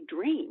when we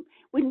dream.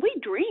 When we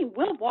dream,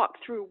 we'll walk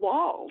through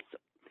walls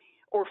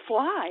or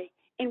fly,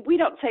 and we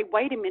don't say,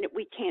 wait a minute,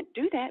 we can't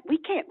do that. We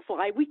can't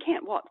fly. We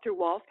can't walk through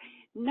walls.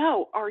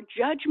 No, our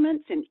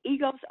judgments and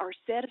egos are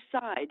set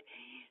aside.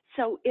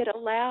 So it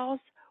allows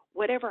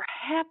whatever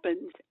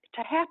happens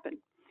to happen.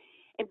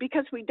 And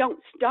because we don't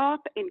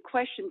stop and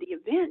question the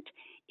event,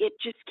 it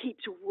just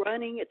keeps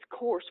running its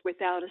course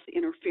without us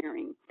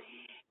interfering.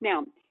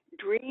 Now,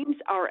 dreams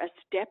are a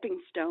stepping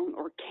stone,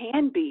 or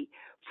can be,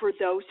 for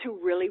those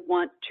who really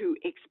want to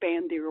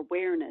expand their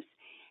awareness.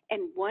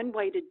 And one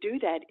way to do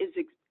that is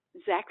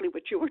exactly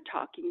what you were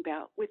talking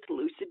about with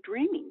lucid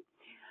dreaming.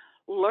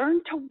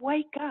 Learn to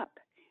wake up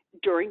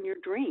during your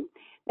dream.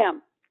 Now,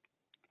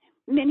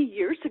 many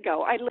years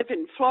ago, I live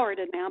in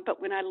Florida now,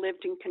 but when I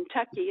lived in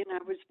Kentucky and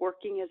I was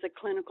working as a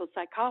clinical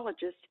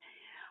psychologist,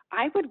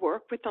 I would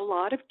work with a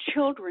lot of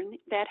children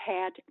that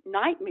had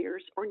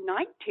nightmares or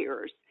night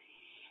terrors,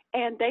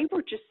 and they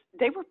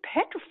were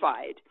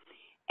petrified.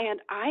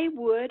 And I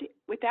would,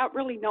 without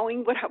really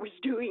knowing what I was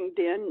doing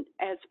then,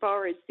 as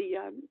far as the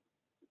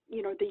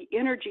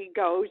energy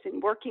goes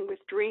and working with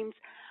dreams,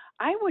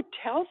 I would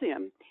tell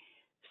them,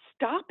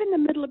 stop in the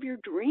middle of your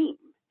dream.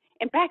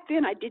 And back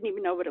then, I didn't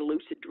even know what a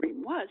lucid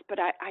dream was, but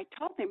I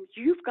told them,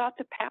 you've got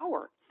the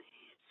power.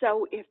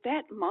 So if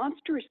that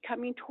monster is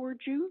coming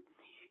towards you,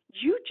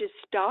 you just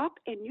stop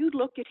and you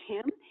look at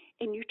him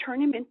and you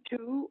turn him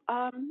into,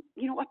 a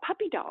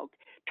puppy dog.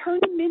 Turn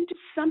him into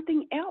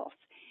something else.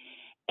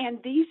 And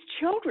these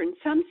children,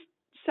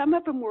 some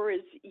of them were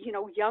as,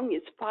 young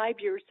as 5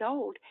 years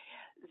old.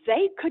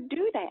 They could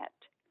do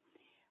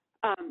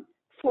that.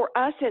 For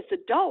us as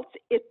adults,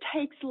 it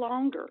takes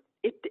longer.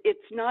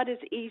 It's not as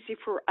easy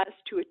for us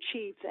to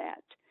achieve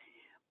that.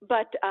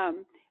 But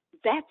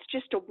that's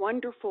just a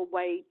wonderful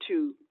way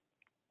to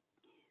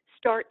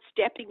start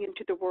stepping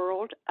into the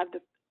world of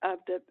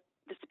the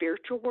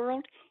spiritual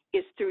world,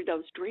 is through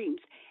those dreams.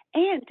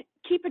 And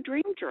keep a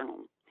dream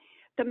journal.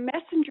 The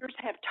messengers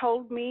have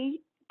told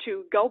me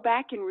to go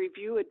back and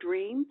review a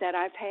dream that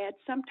I've had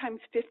sometimes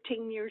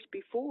 15 years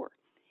before.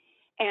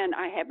 And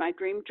I have my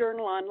dream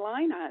journal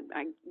online.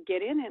 I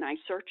get in and I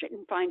search it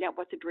and find out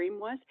what the dream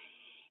was.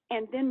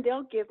 And then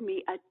they'll give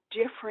me a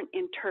different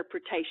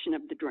interpretation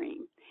of the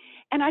dream.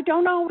 And I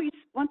don't always,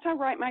 once I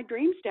write my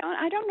dreams down,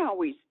 I don't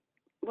always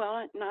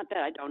well, not that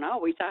I don't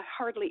always, I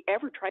hardly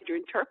ever try to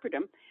interpret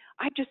them.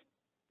 I just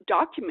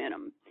document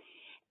them.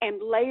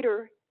 And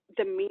later,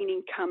 the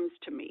meaning comes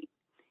to me,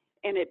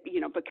 and it,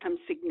 becomes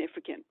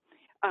significant.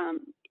 Um,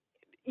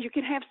 you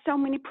can have so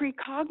many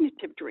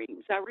precognitive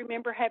dreams. I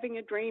remember having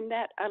a dream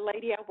that a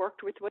lady I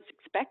worked with was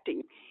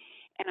expecting,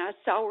 and I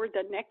saw her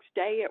the next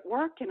day at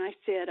work, and I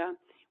said,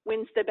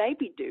 when's the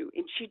baby due?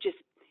 And she just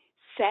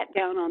sat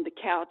down on the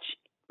couch,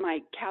 my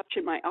couch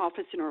in my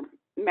office, and her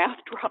mouth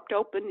dropped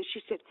open, and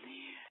she said,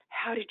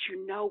 how did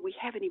you know? We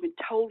haven't even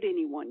told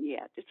anyone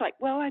yet. It's like,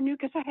 well, I knew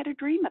because I had a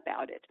dream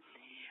about it.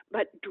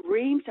 But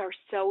dreams are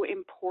so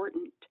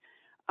important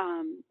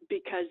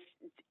because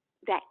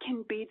that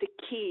can be the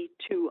key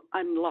to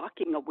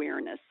unlocking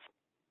awareness.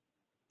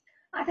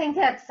 I think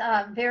that's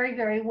very,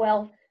 very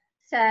well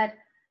said.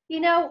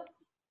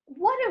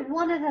 What are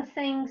one of the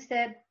things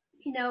that,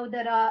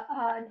 that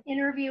an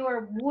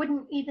interviewer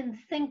wouldn't even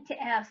think to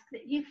ask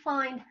that you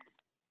find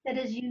that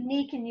is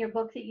unique in your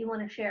book that you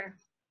want to share?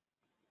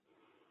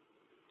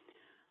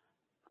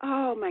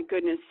 Oh, my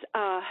goodness.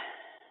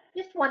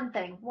 Just one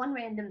thing, one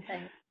random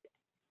thing.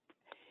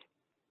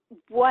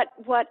 What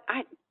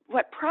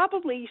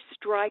probably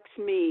strikes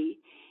me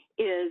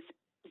is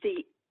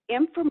the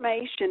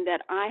information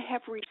that I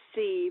have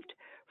received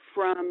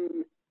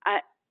from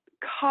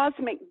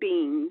cosmic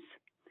beings.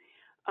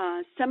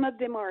 Some of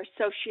them are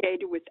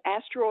associated with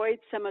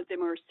asteroids, some of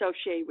them are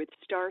associated with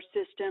star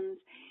systems,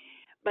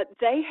 but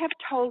they have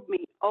told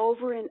me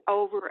over and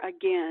over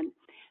again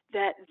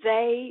that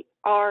they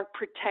are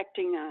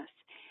protecting us,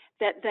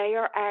 that they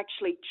are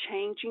actually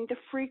changing the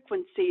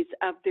frequencies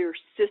of their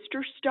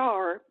sister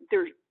star,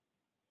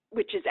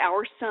 which is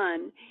our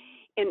sun,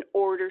 in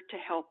order to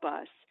help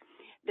us,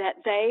 that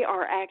they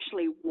are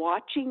actually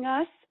watching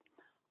us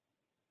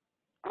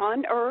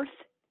on Earth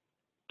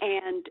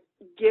and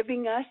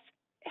giving us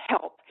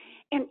help.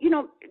 And,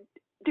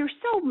 there's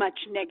so much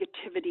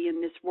negativity in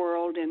this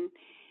world, and,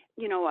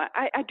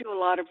 I do a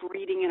lot of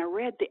reading, and I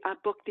read a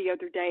book the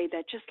other day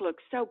that just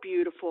looks so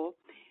beautiful.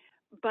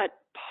 But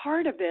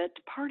part of the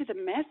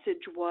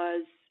message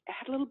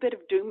had a little bit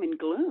of doom and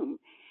gloom.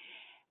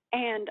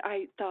 And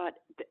I thought,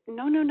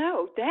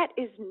 no, that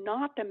is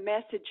not the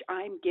message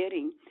I'm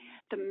getting.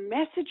 The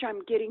message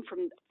I'm getting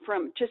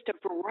from just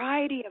a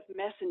variety of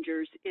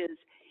messengers is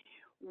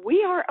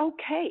we are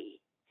okay,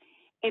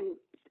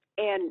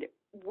 and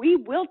we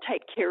will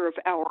take care of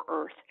our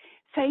Earth.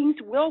 Things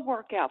will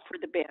work out for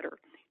the better.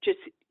 Just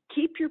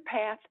keep your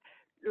path.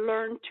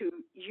 Learn to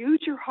use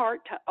your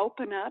heart to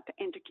open up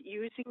and to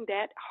using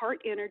that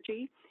heart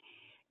energy,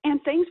 and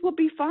things will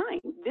be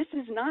fine. This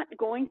is not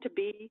going to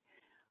be,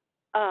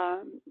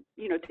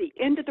 the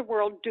end of the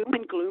world, doom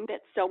and gloom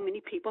that so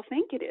many people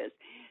think it is.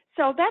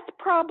 So that's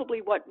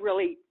probably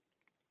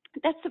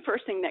that's the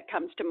first thing that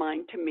comes to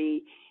mind to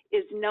me,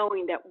 is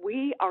knowing that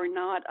we are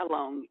not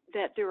alone,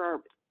 that there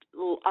are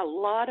a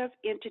lot of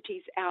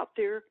entities out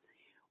there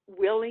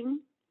willing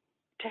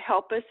to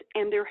help us,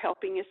 and they're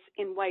helping us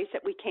in ways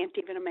that we can't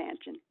even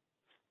imagine.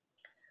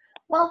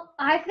 Well,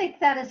 I think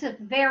that is a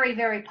very,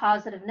 very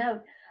positive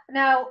note.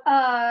 Now,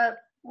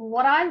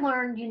 what I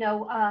learned,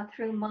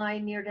 through my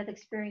near-death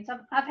experience,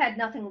 I've had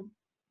nothing,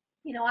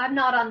 I'm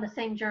not on the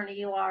same journey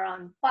you are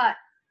on, but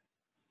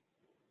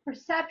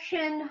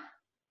perception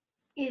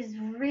is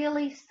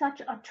really such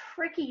a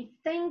tricky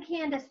thing,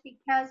 Candice,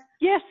 because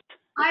yes,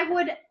 I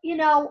would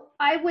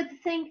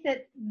think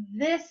that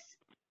this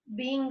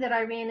being that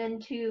I ran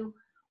into,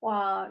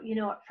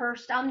 at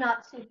first, I'm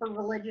not super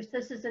religious.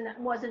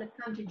 Wasn't a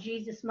come to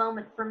Jesus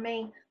moment for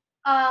me.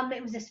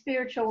 It was a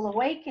spiritual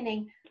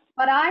awakening,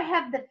 but I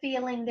have the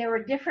feeling there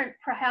were different,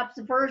 perhaps,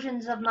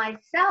 versions of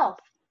myself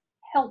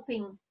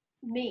helping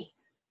me,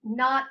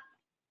 not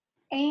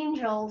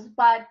angels,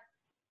 but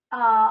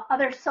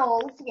other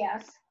souls,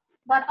 yes,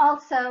 but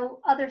also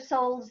other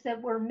souls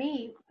that were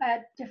me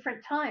at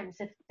different times.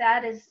 If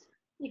that is,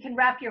 you can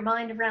wrap your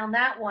mind around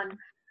that one.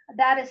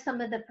 That is some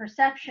of the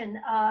perception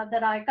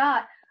that I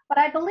got. But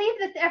I believe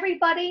that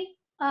everybody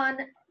on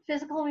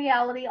physical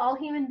reality, all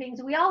human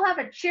beings, we all have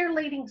a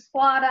cheerleading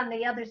squad on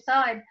the other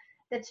side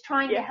that's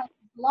trying to help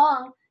us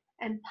along.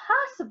 And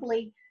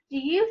possibly, do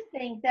you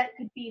think that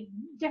could be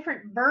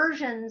different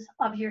versions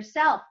of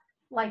yourself,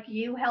 like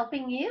you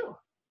helping you?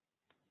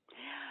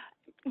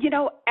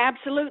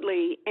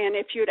 Absolutely. And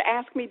if you'd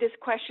asked me this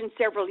question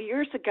several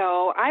years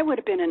ago, I would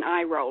have been an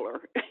eye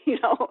roller,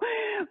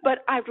 But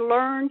I've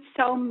learned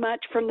so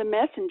much from the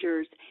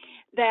messengers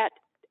that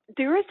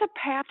there is a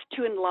path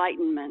to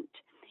enlightenment.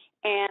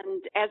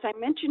 And as I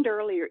mentioned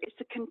earlier, it's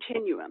a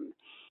continuum.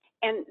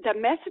 And the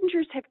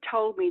messengers have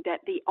told me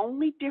that the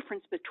only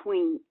difference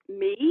between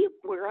me,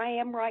 where I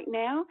am right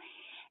now,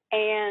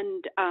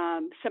 and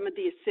some of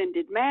the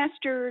ascended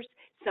masters,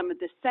 some of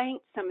the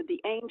saints, some of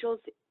the angels,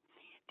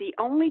 the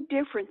only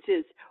difference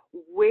is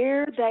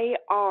where they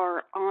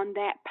are on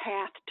that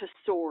path to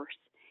source,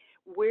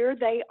 where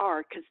they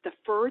are, because the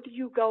further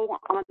you go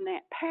on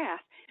that path,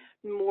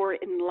 the more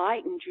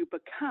enlightened you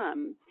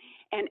become.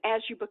 And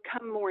as you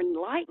become more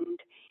enlightened,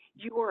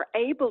 you are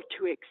able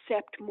to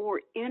accept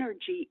more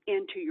energy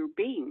into your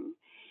being.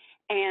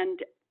 And,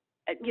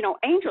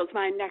 angels,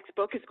 my next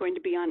book is going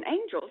to be on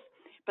angels,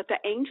 but the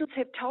angels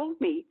have told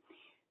me,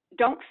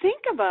 don't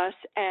think of us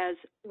as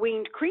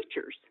winged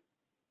creatures.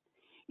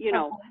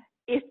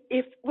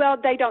 Well,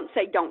 they don't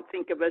say don't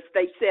think of us.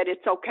 They said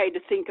it's okay to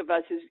think of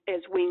us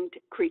as winged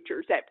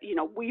creatures, that,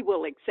 we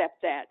will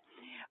accept that.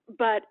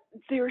 But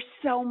there's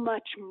so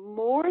much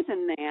more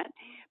than that.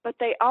 But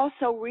they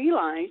also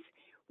realize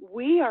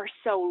we are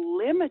so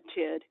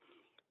limited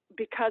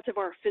because of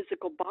our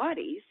physical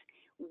bodies.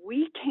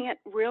 We can't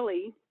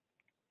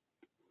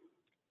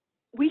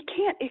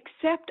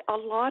accept a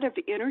lot of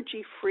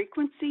energy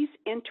frequencies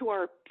into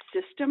our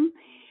system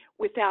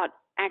without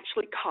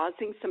actually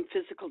causing some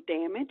physical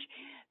damage.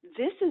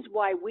 This is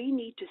why we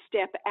need to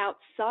step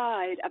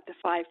outside of the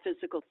 5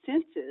 physical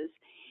senses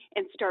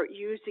and start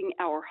using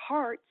our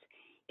hearts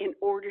in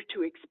order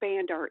to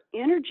expand our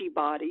energy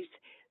bodies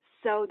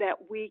so that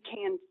we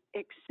can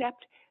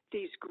accept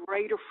these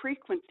greater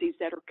frequencies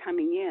that are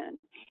coming in.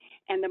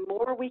 And the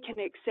more we can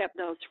accept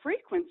those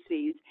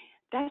frequencies,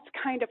 that's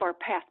kind of our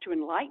path to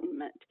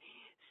enlightenment.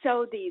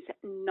 So these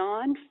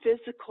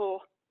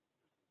non-physical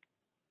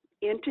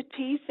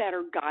entities that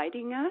are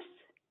guiding us,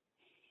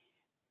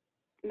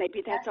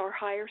 maybe that's our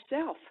higher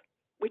self,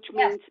 which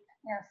means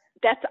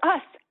that's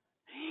us.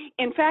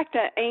 In fact,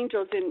 the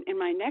angels in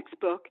my next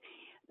book,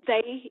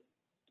 they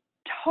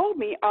told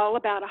me all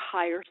about a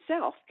higher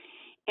self.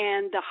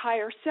 And the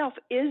higher self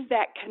is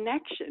that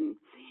connection,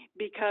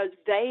 because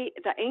the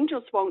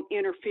angels won't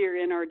interfere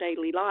in our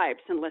daily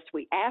lives unless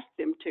we ask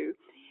them to.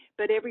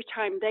 But every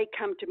time they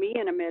come to me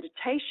in a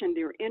meditation,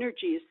 their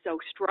energy is so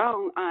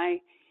strong, I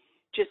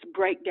just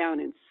break down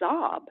and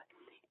sob.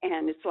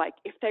 And it's like,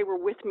 if they were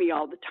with me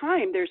all the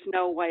time, there's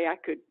no way I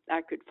could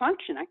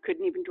function. I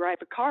couldn't even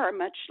drive a car,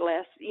 much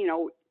less,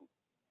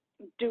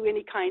 do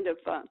any kind of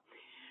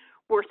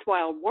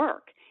worthwhile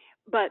work.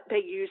 But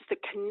they use the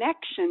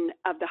connection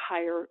of the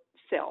higher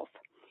self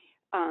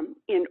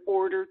in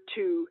order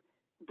to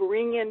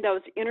bring in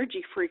those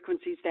energy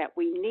frequencies that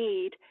we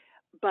need,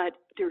 but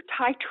they're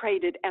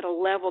titrated at a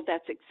level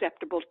that's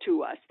acceptable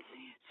to us.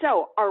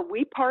 So are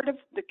we part of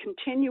the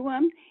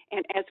continuum?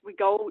 And as we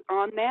go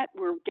on that,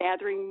 we're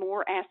gathering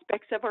more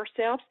aspects of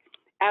ourselves?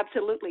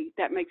 Absolutely,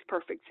 that makes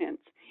perfect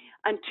sense,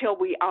 until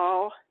we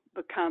all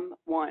become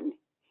one.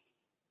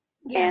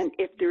 Yes. And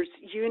if there's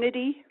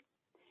unity,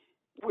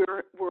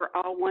 we're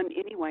all one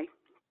anyway.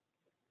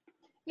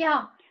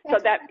 Yeah. So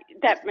that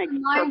makes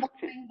perfect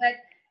sense. But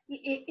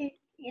it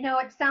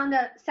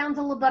sounds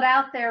a little bit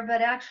out there,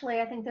 but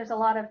actually I think there's a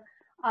lot of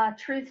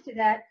truth to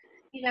that.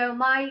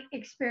 My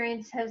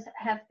experience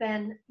have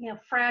been,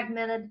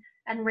 fragmented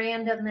and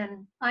random,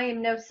 and I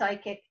am no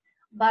psychic,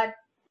 but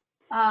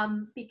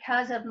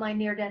because of my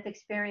near-death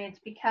experience,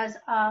 because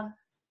of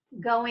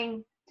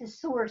going to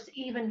source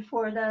even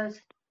for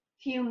those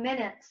few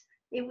minutes,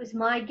 it was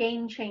my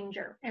game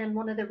changer. And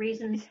one of the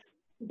reasons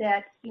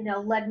that,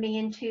 led me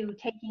into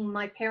taking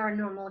my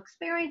paranormal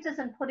experiences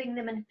and putting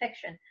them in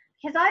fiction,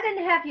 because I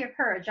didn't have your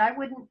courage. I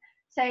wouldn't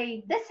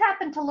say this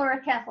happened to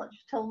Laura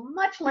Kethledge till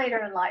much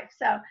later in life.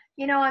 So,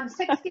 I'm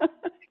 60,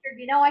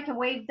 I can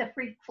wave the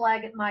freak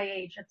flag at my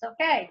age. It's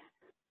okay.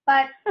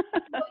 But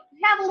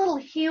have a little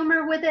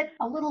humor with it,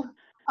 a little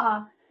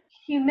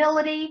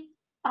humility,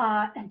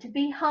 and to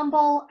be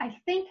humble. I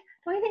think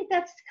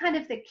that's kind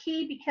of the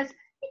key, because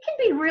it can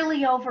be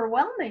really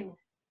overwhelming.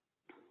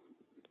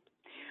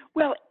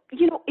 Well,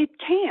 it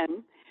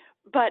can,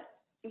 but,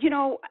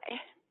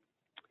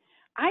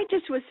 I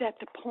just was at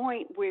the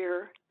point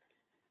where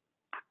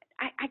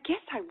I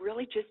guess I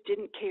really just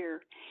didn't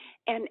care.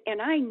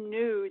 And I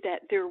knew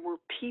that there were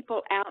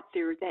people out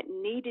there that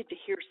needed to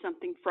hear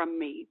something from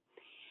me.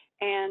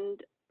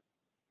 And,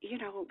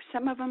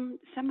 some of them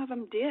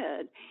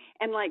did.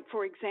 And like,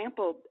 for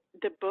example,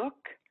 the book,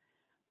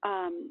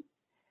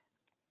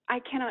 I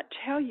cannot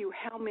tell you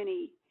how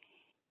many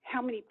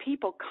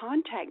people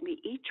contact me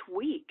each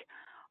week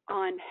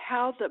on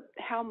how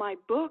my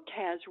book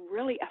has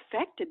really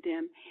affected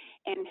them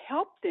and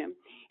helped them.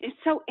 It's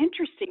so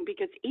interesting,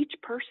 because each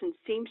person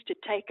seems to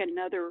take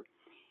another,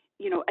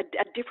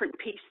 a different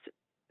piece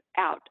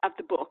out of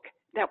the book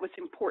that was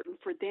important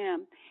for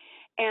them.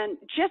 And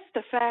just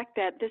the fact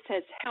that this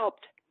has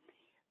helped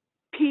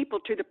people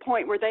to the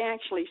point where they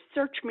actually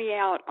search me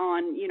out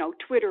on,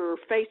 Twitter or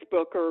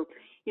Facebook or,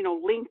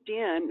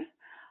 LinkedIn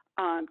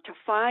to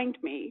find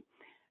me,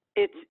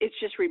 it's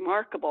just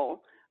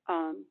remarkable.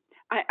 I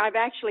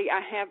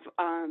have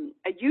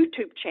a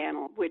YouTube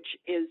channel, which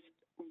is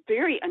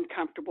very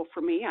uncomfortable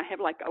for me. I have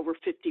like over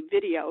 50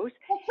 videos.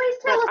 Well, please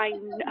tell us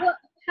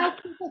how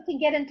people can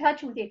get in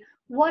touch with you.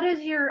 What is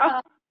your,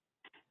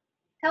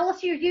 tell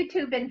us your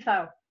YouTube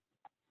info.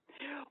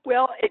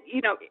 Well,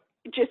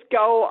 just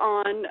go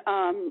on,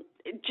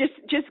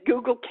 just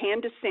Google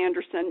Candice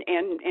Sanderson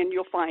and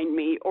you'll find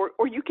me. Or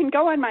you can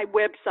go on my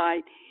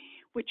website,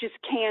 which is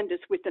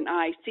Candice with an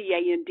I,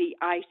 Candice,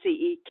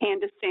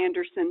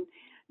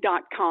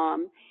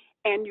 CandiceSanderson.com.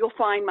 And you'll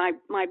find my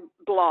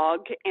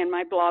blog, and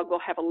my blog will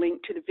have a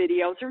link to the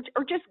videos, or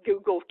just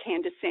Google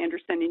Candice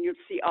Sanderson and you'll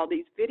see all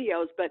these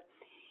videos. But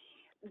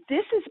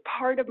this is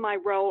part of my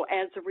role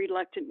as a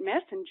reluctant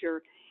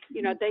messenger.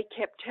 You know, they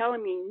kept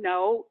telling me,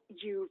 no,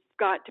 you've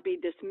got to be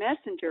this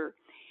messenger.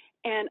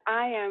 And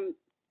I am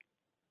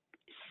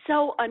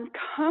so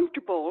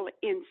uncomfortable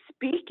in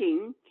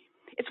speaking.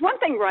 It's one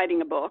thing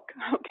writing a book,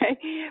 okay,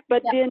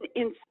 but then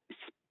in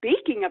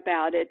speaking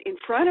about it in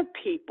front of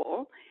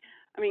people.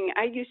 I mean,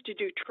 I used to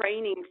do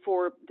training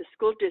for the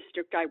school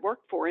district I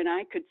worked for, and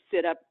I could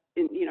sit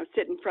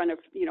in front of,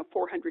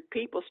 400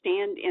 people,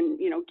 stand and,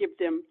 give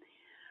them,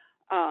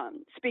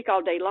 speak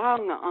all day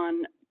long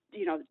on,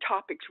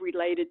 topics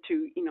related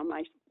to,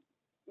 my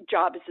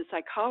job as a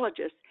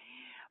psychologist.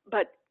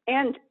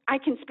 And I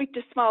can speak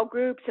to small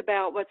groups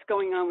about what's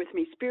going on with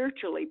me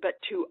spiritually, but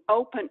to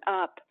open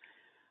up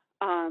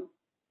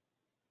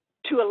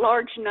to a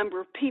large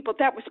number of people,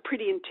 that was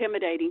pretty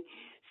intimidating.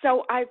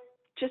 So I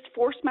just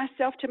forced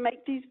myself to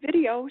make these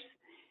videos,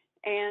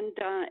 and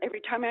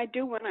every time I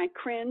do one, I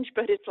cringe,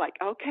 but it's like,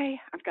 okay,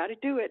 I've got to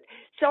do it.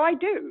 So I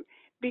do,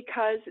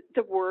 because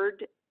the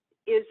word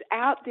is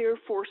out there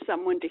for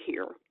someone to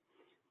hear.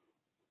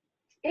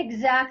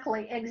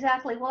 Exactly.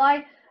 Well,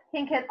 I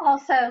think it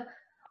also,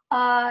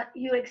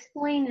 you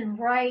explain and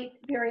write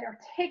very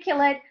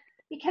articulate,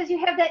 because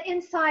you have that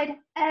inside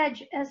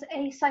edge as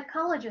a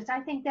psychologist. I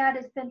think that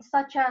has been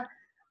such a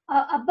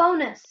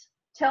bonus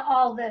to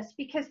all this,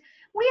 because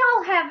we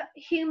all have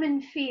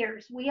human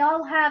fears. We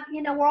all have,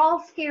 we're all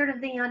scared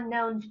of the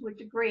unknown to a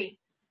degree,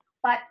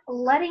 but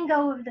letting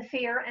go of the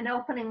fear and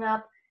opening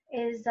up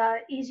is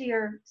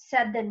easier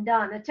said than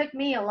done. It took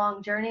me a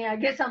long journey. I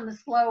guess I'm the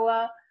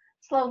slow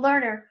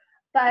learner,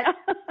 but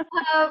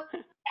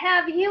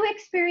have you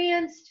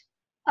experienced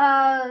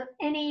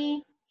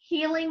any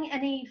healing,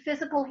 any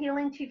physical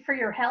healing for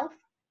your health?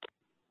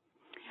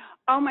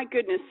 Oh my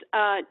goodness,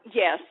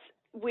 yes.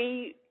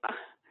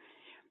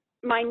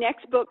 My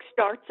next book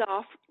starts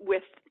off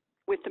with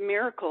a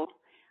miracle.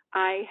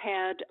 I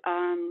had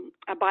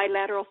a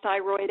bilateral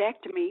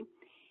thyroidectomy,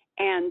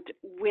 and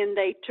when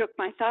they took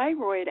my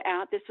thyroid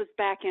out, this was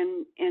back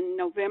in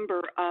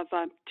November of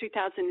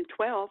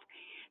 2012,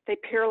 they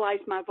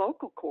paralyzed my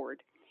vocal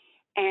cord,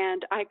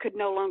 and I could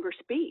no longer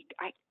speak.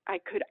 I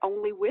could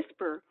only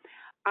whisper.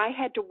 I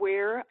had to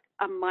wear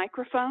a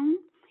microphone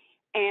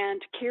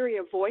and carry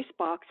a voice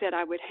box that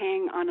I would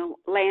hang on a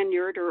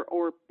lanyard,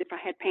 or if I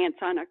had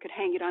pants on, I could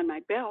hang it on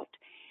my belt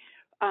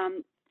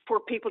for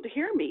people to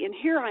hear me. And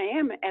here I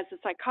am as a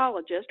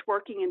psychologist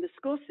working in the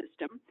school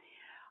system.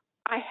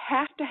 I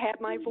have to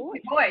have my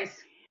voice. I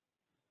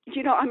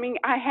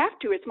have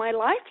to. It's my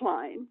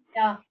lifeline.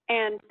 Yeah.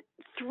 And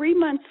 3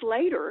 months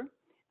later,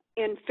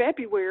 in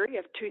February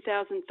of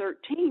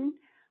 2013,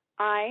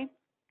 I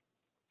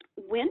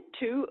went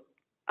to,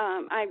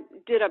 I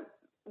did a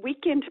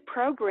weekend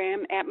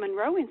program at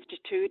Monroe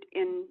Institute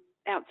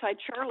outside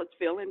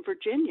Charlottesville in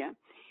Virginia.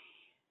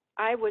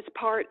 I was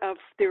part of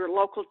their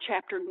local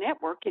chapter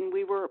network, and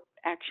we were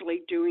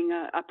actually doing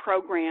a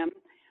program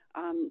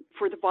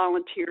for the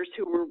volunteers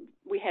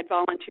we had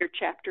volunteer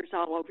chapters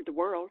all over the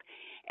world,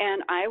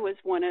 and I was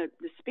one of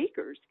the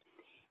speakers.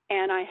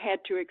 And I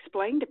had to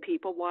explain to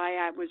people why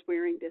I was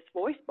wearing this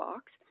voice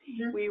box.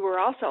 Mm-hmm. We were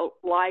also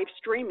live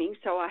streaming,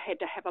 so I had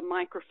to have a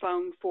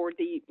microphone for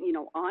the,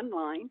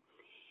 online.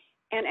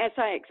 And as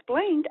I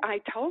explained, I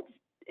told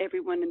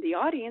everyone in the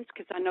audience,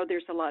 because I know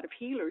there's a lot of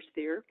healers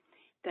there,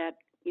 that,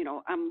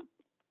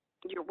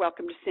 you're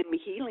welcome to send me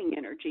healing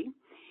energy.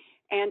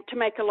 And to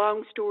make a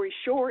long story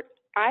short,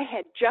 I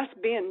had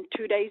just been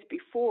 2 days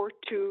before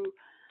to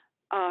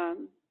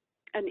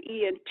an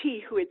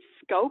ENT who had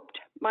scoped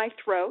my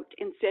throat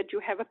and said, you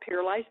have a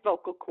paralyzed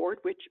vocal cord,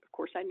 which, of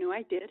course, I knew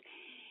I did.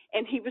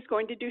 And he was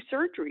going to do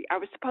surgery. I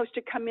was supposed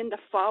to come in the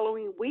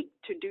following week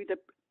to do the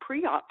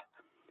pre-op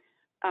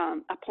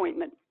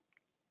appointment.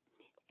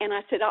 And I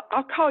said,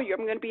 I'll call you.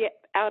 I'm going to be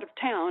out of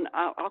town.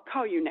 I'll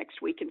call you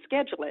next week and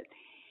schedule it.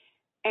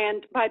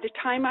 And by the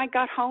time I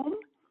got home,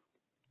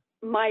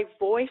 my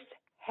voice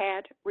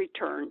had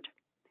returned.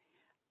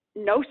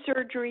 No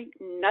surgery,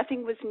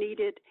 nothing was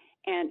needed,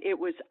 and it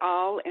was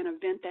all an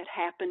event that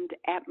happened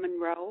at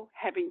Monroe,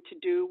 having to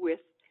do with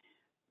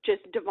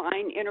just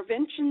divine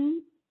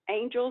intervention,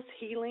 angels,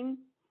 healing.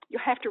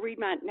 You'll have to read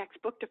my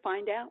next book to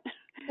find out.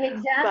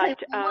 Exactly.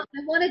 But, I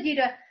wanted you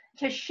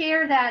to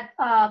share that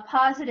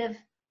positive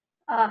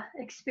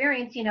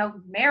experience,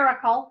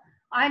 miracle.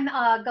 I'm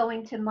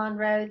going to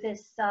Monroe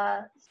this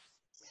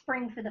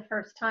spring for the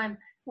first time,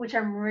 which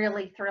I'm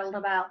really thrilled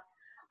about.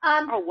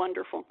 Oh,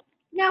 wonderful.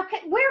 Now,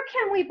 where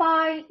can we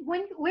buy,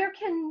 where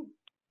can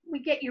we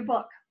get your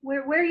book?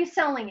 Where are you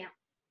selling it?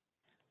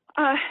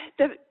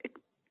 The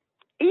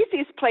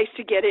easiest place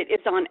to get it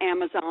is on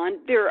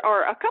Amazon. There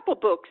are a couple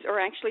books,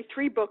 or actually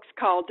 3 books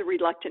called The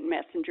Reluctant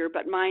Messenger,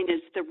 but mine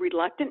is The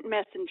Reluctant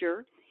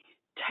Messenger,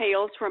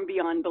 Tales from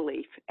Beyond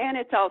Belief. And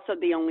it's also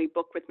the only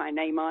book with my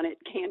name on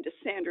it, Candice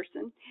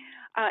Sanderson.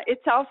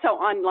 It's also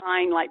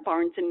online, like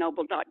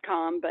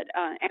barnesandnoble.com, but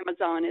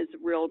Amazon is a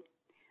real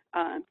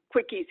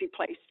quick, easy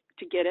place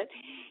to get it.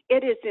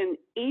 It is in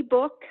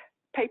ebook,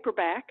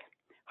 paperback,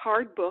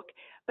 hard book,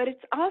 but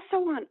it's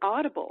also on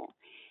Audible.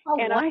 Oh,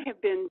 and wow. I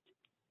have been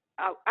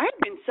I've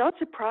been so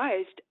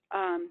surprised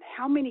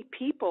how many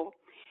people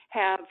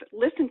have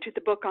listened to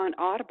the book on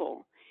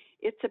Audible.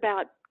 It's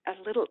about a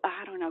little,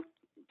 I don't know,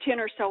 10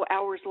 or so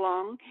hours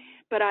long.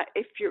 But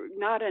if you're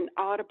not an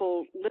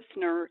Audible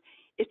listener,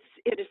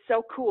 it is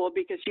so cool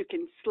because you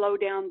can slow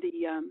down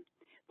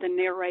the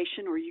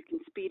narration or you can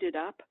speed it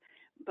up.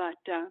 But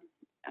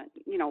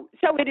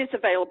so it is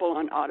available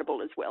on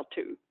Audible as well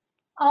too.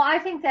 Oh, I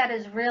think that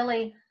is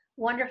really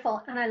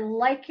wonderful, and I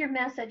like your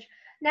message.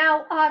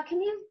 Now,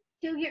 can you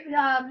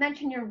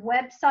mention your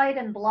website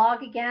and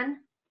blog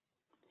again?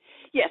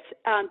 Yes,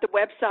 the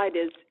website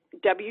is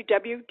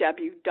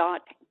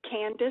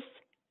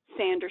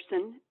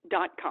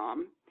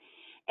www.candicesanderson.com.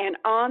 And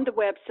on the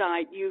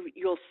website,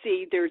 you'll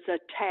see there's a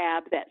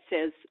tab that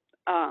says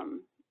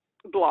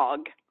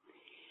blog.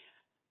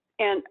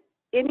 And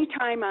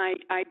anytime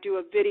I do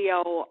a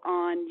video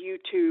on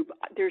YouTube,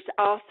 there's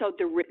also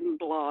the written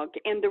blog.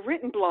 And the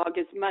written blog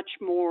is much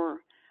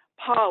more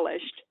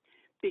polished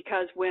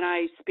because when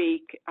I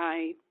speak,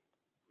 I'm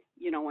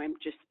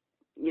just,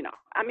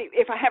 I mean,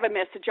 if I have a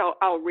message,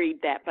 I'll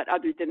read that. But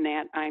other than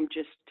that, I'm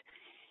just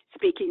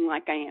speaking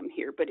like I am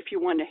here. But if you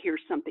want to hear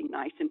something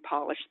nice and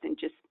polished, then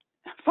just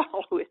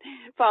follow it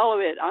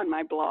on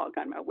my blog,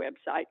 on my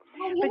website.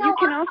 Well, but you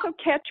can also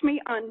catch me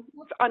on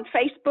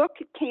Facebook,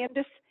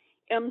 Candice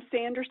M.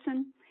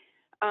 Sanderson,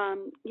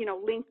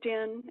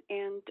 LinkedIn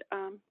and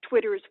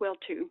Twitter as well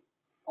too.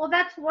 Well,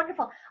 that's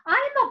wonderful. I'm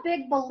a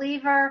big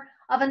believer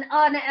of an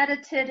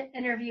unedited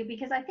interview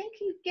because I think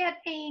you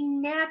get a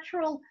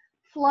natural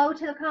flow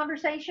to the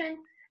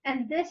conversation.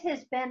 And this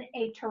has been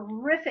a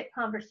terrific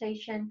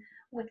conversation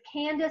with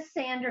Candice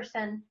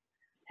Sanderson,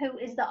 who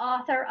is the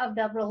author of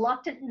The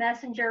Reluctant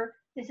Messenger.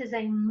 This is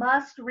a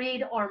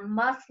must-read or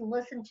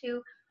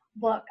must-listen-to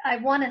book. I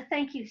want to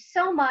thank you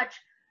so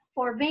much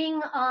for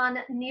being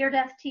on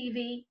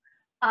Near-DeathTV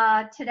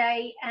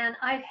today, and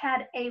I've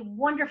had a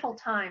wonderful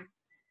time.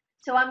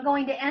 So I'm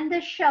going to end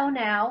this show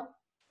now,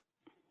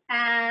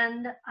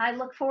 and I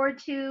look forward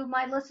to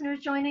my listeners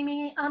joining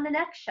me on the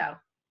next show.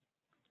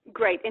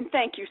 Great, and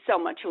thank you so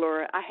much,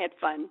 Laura. I had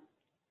fun.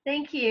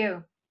 Thank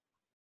you.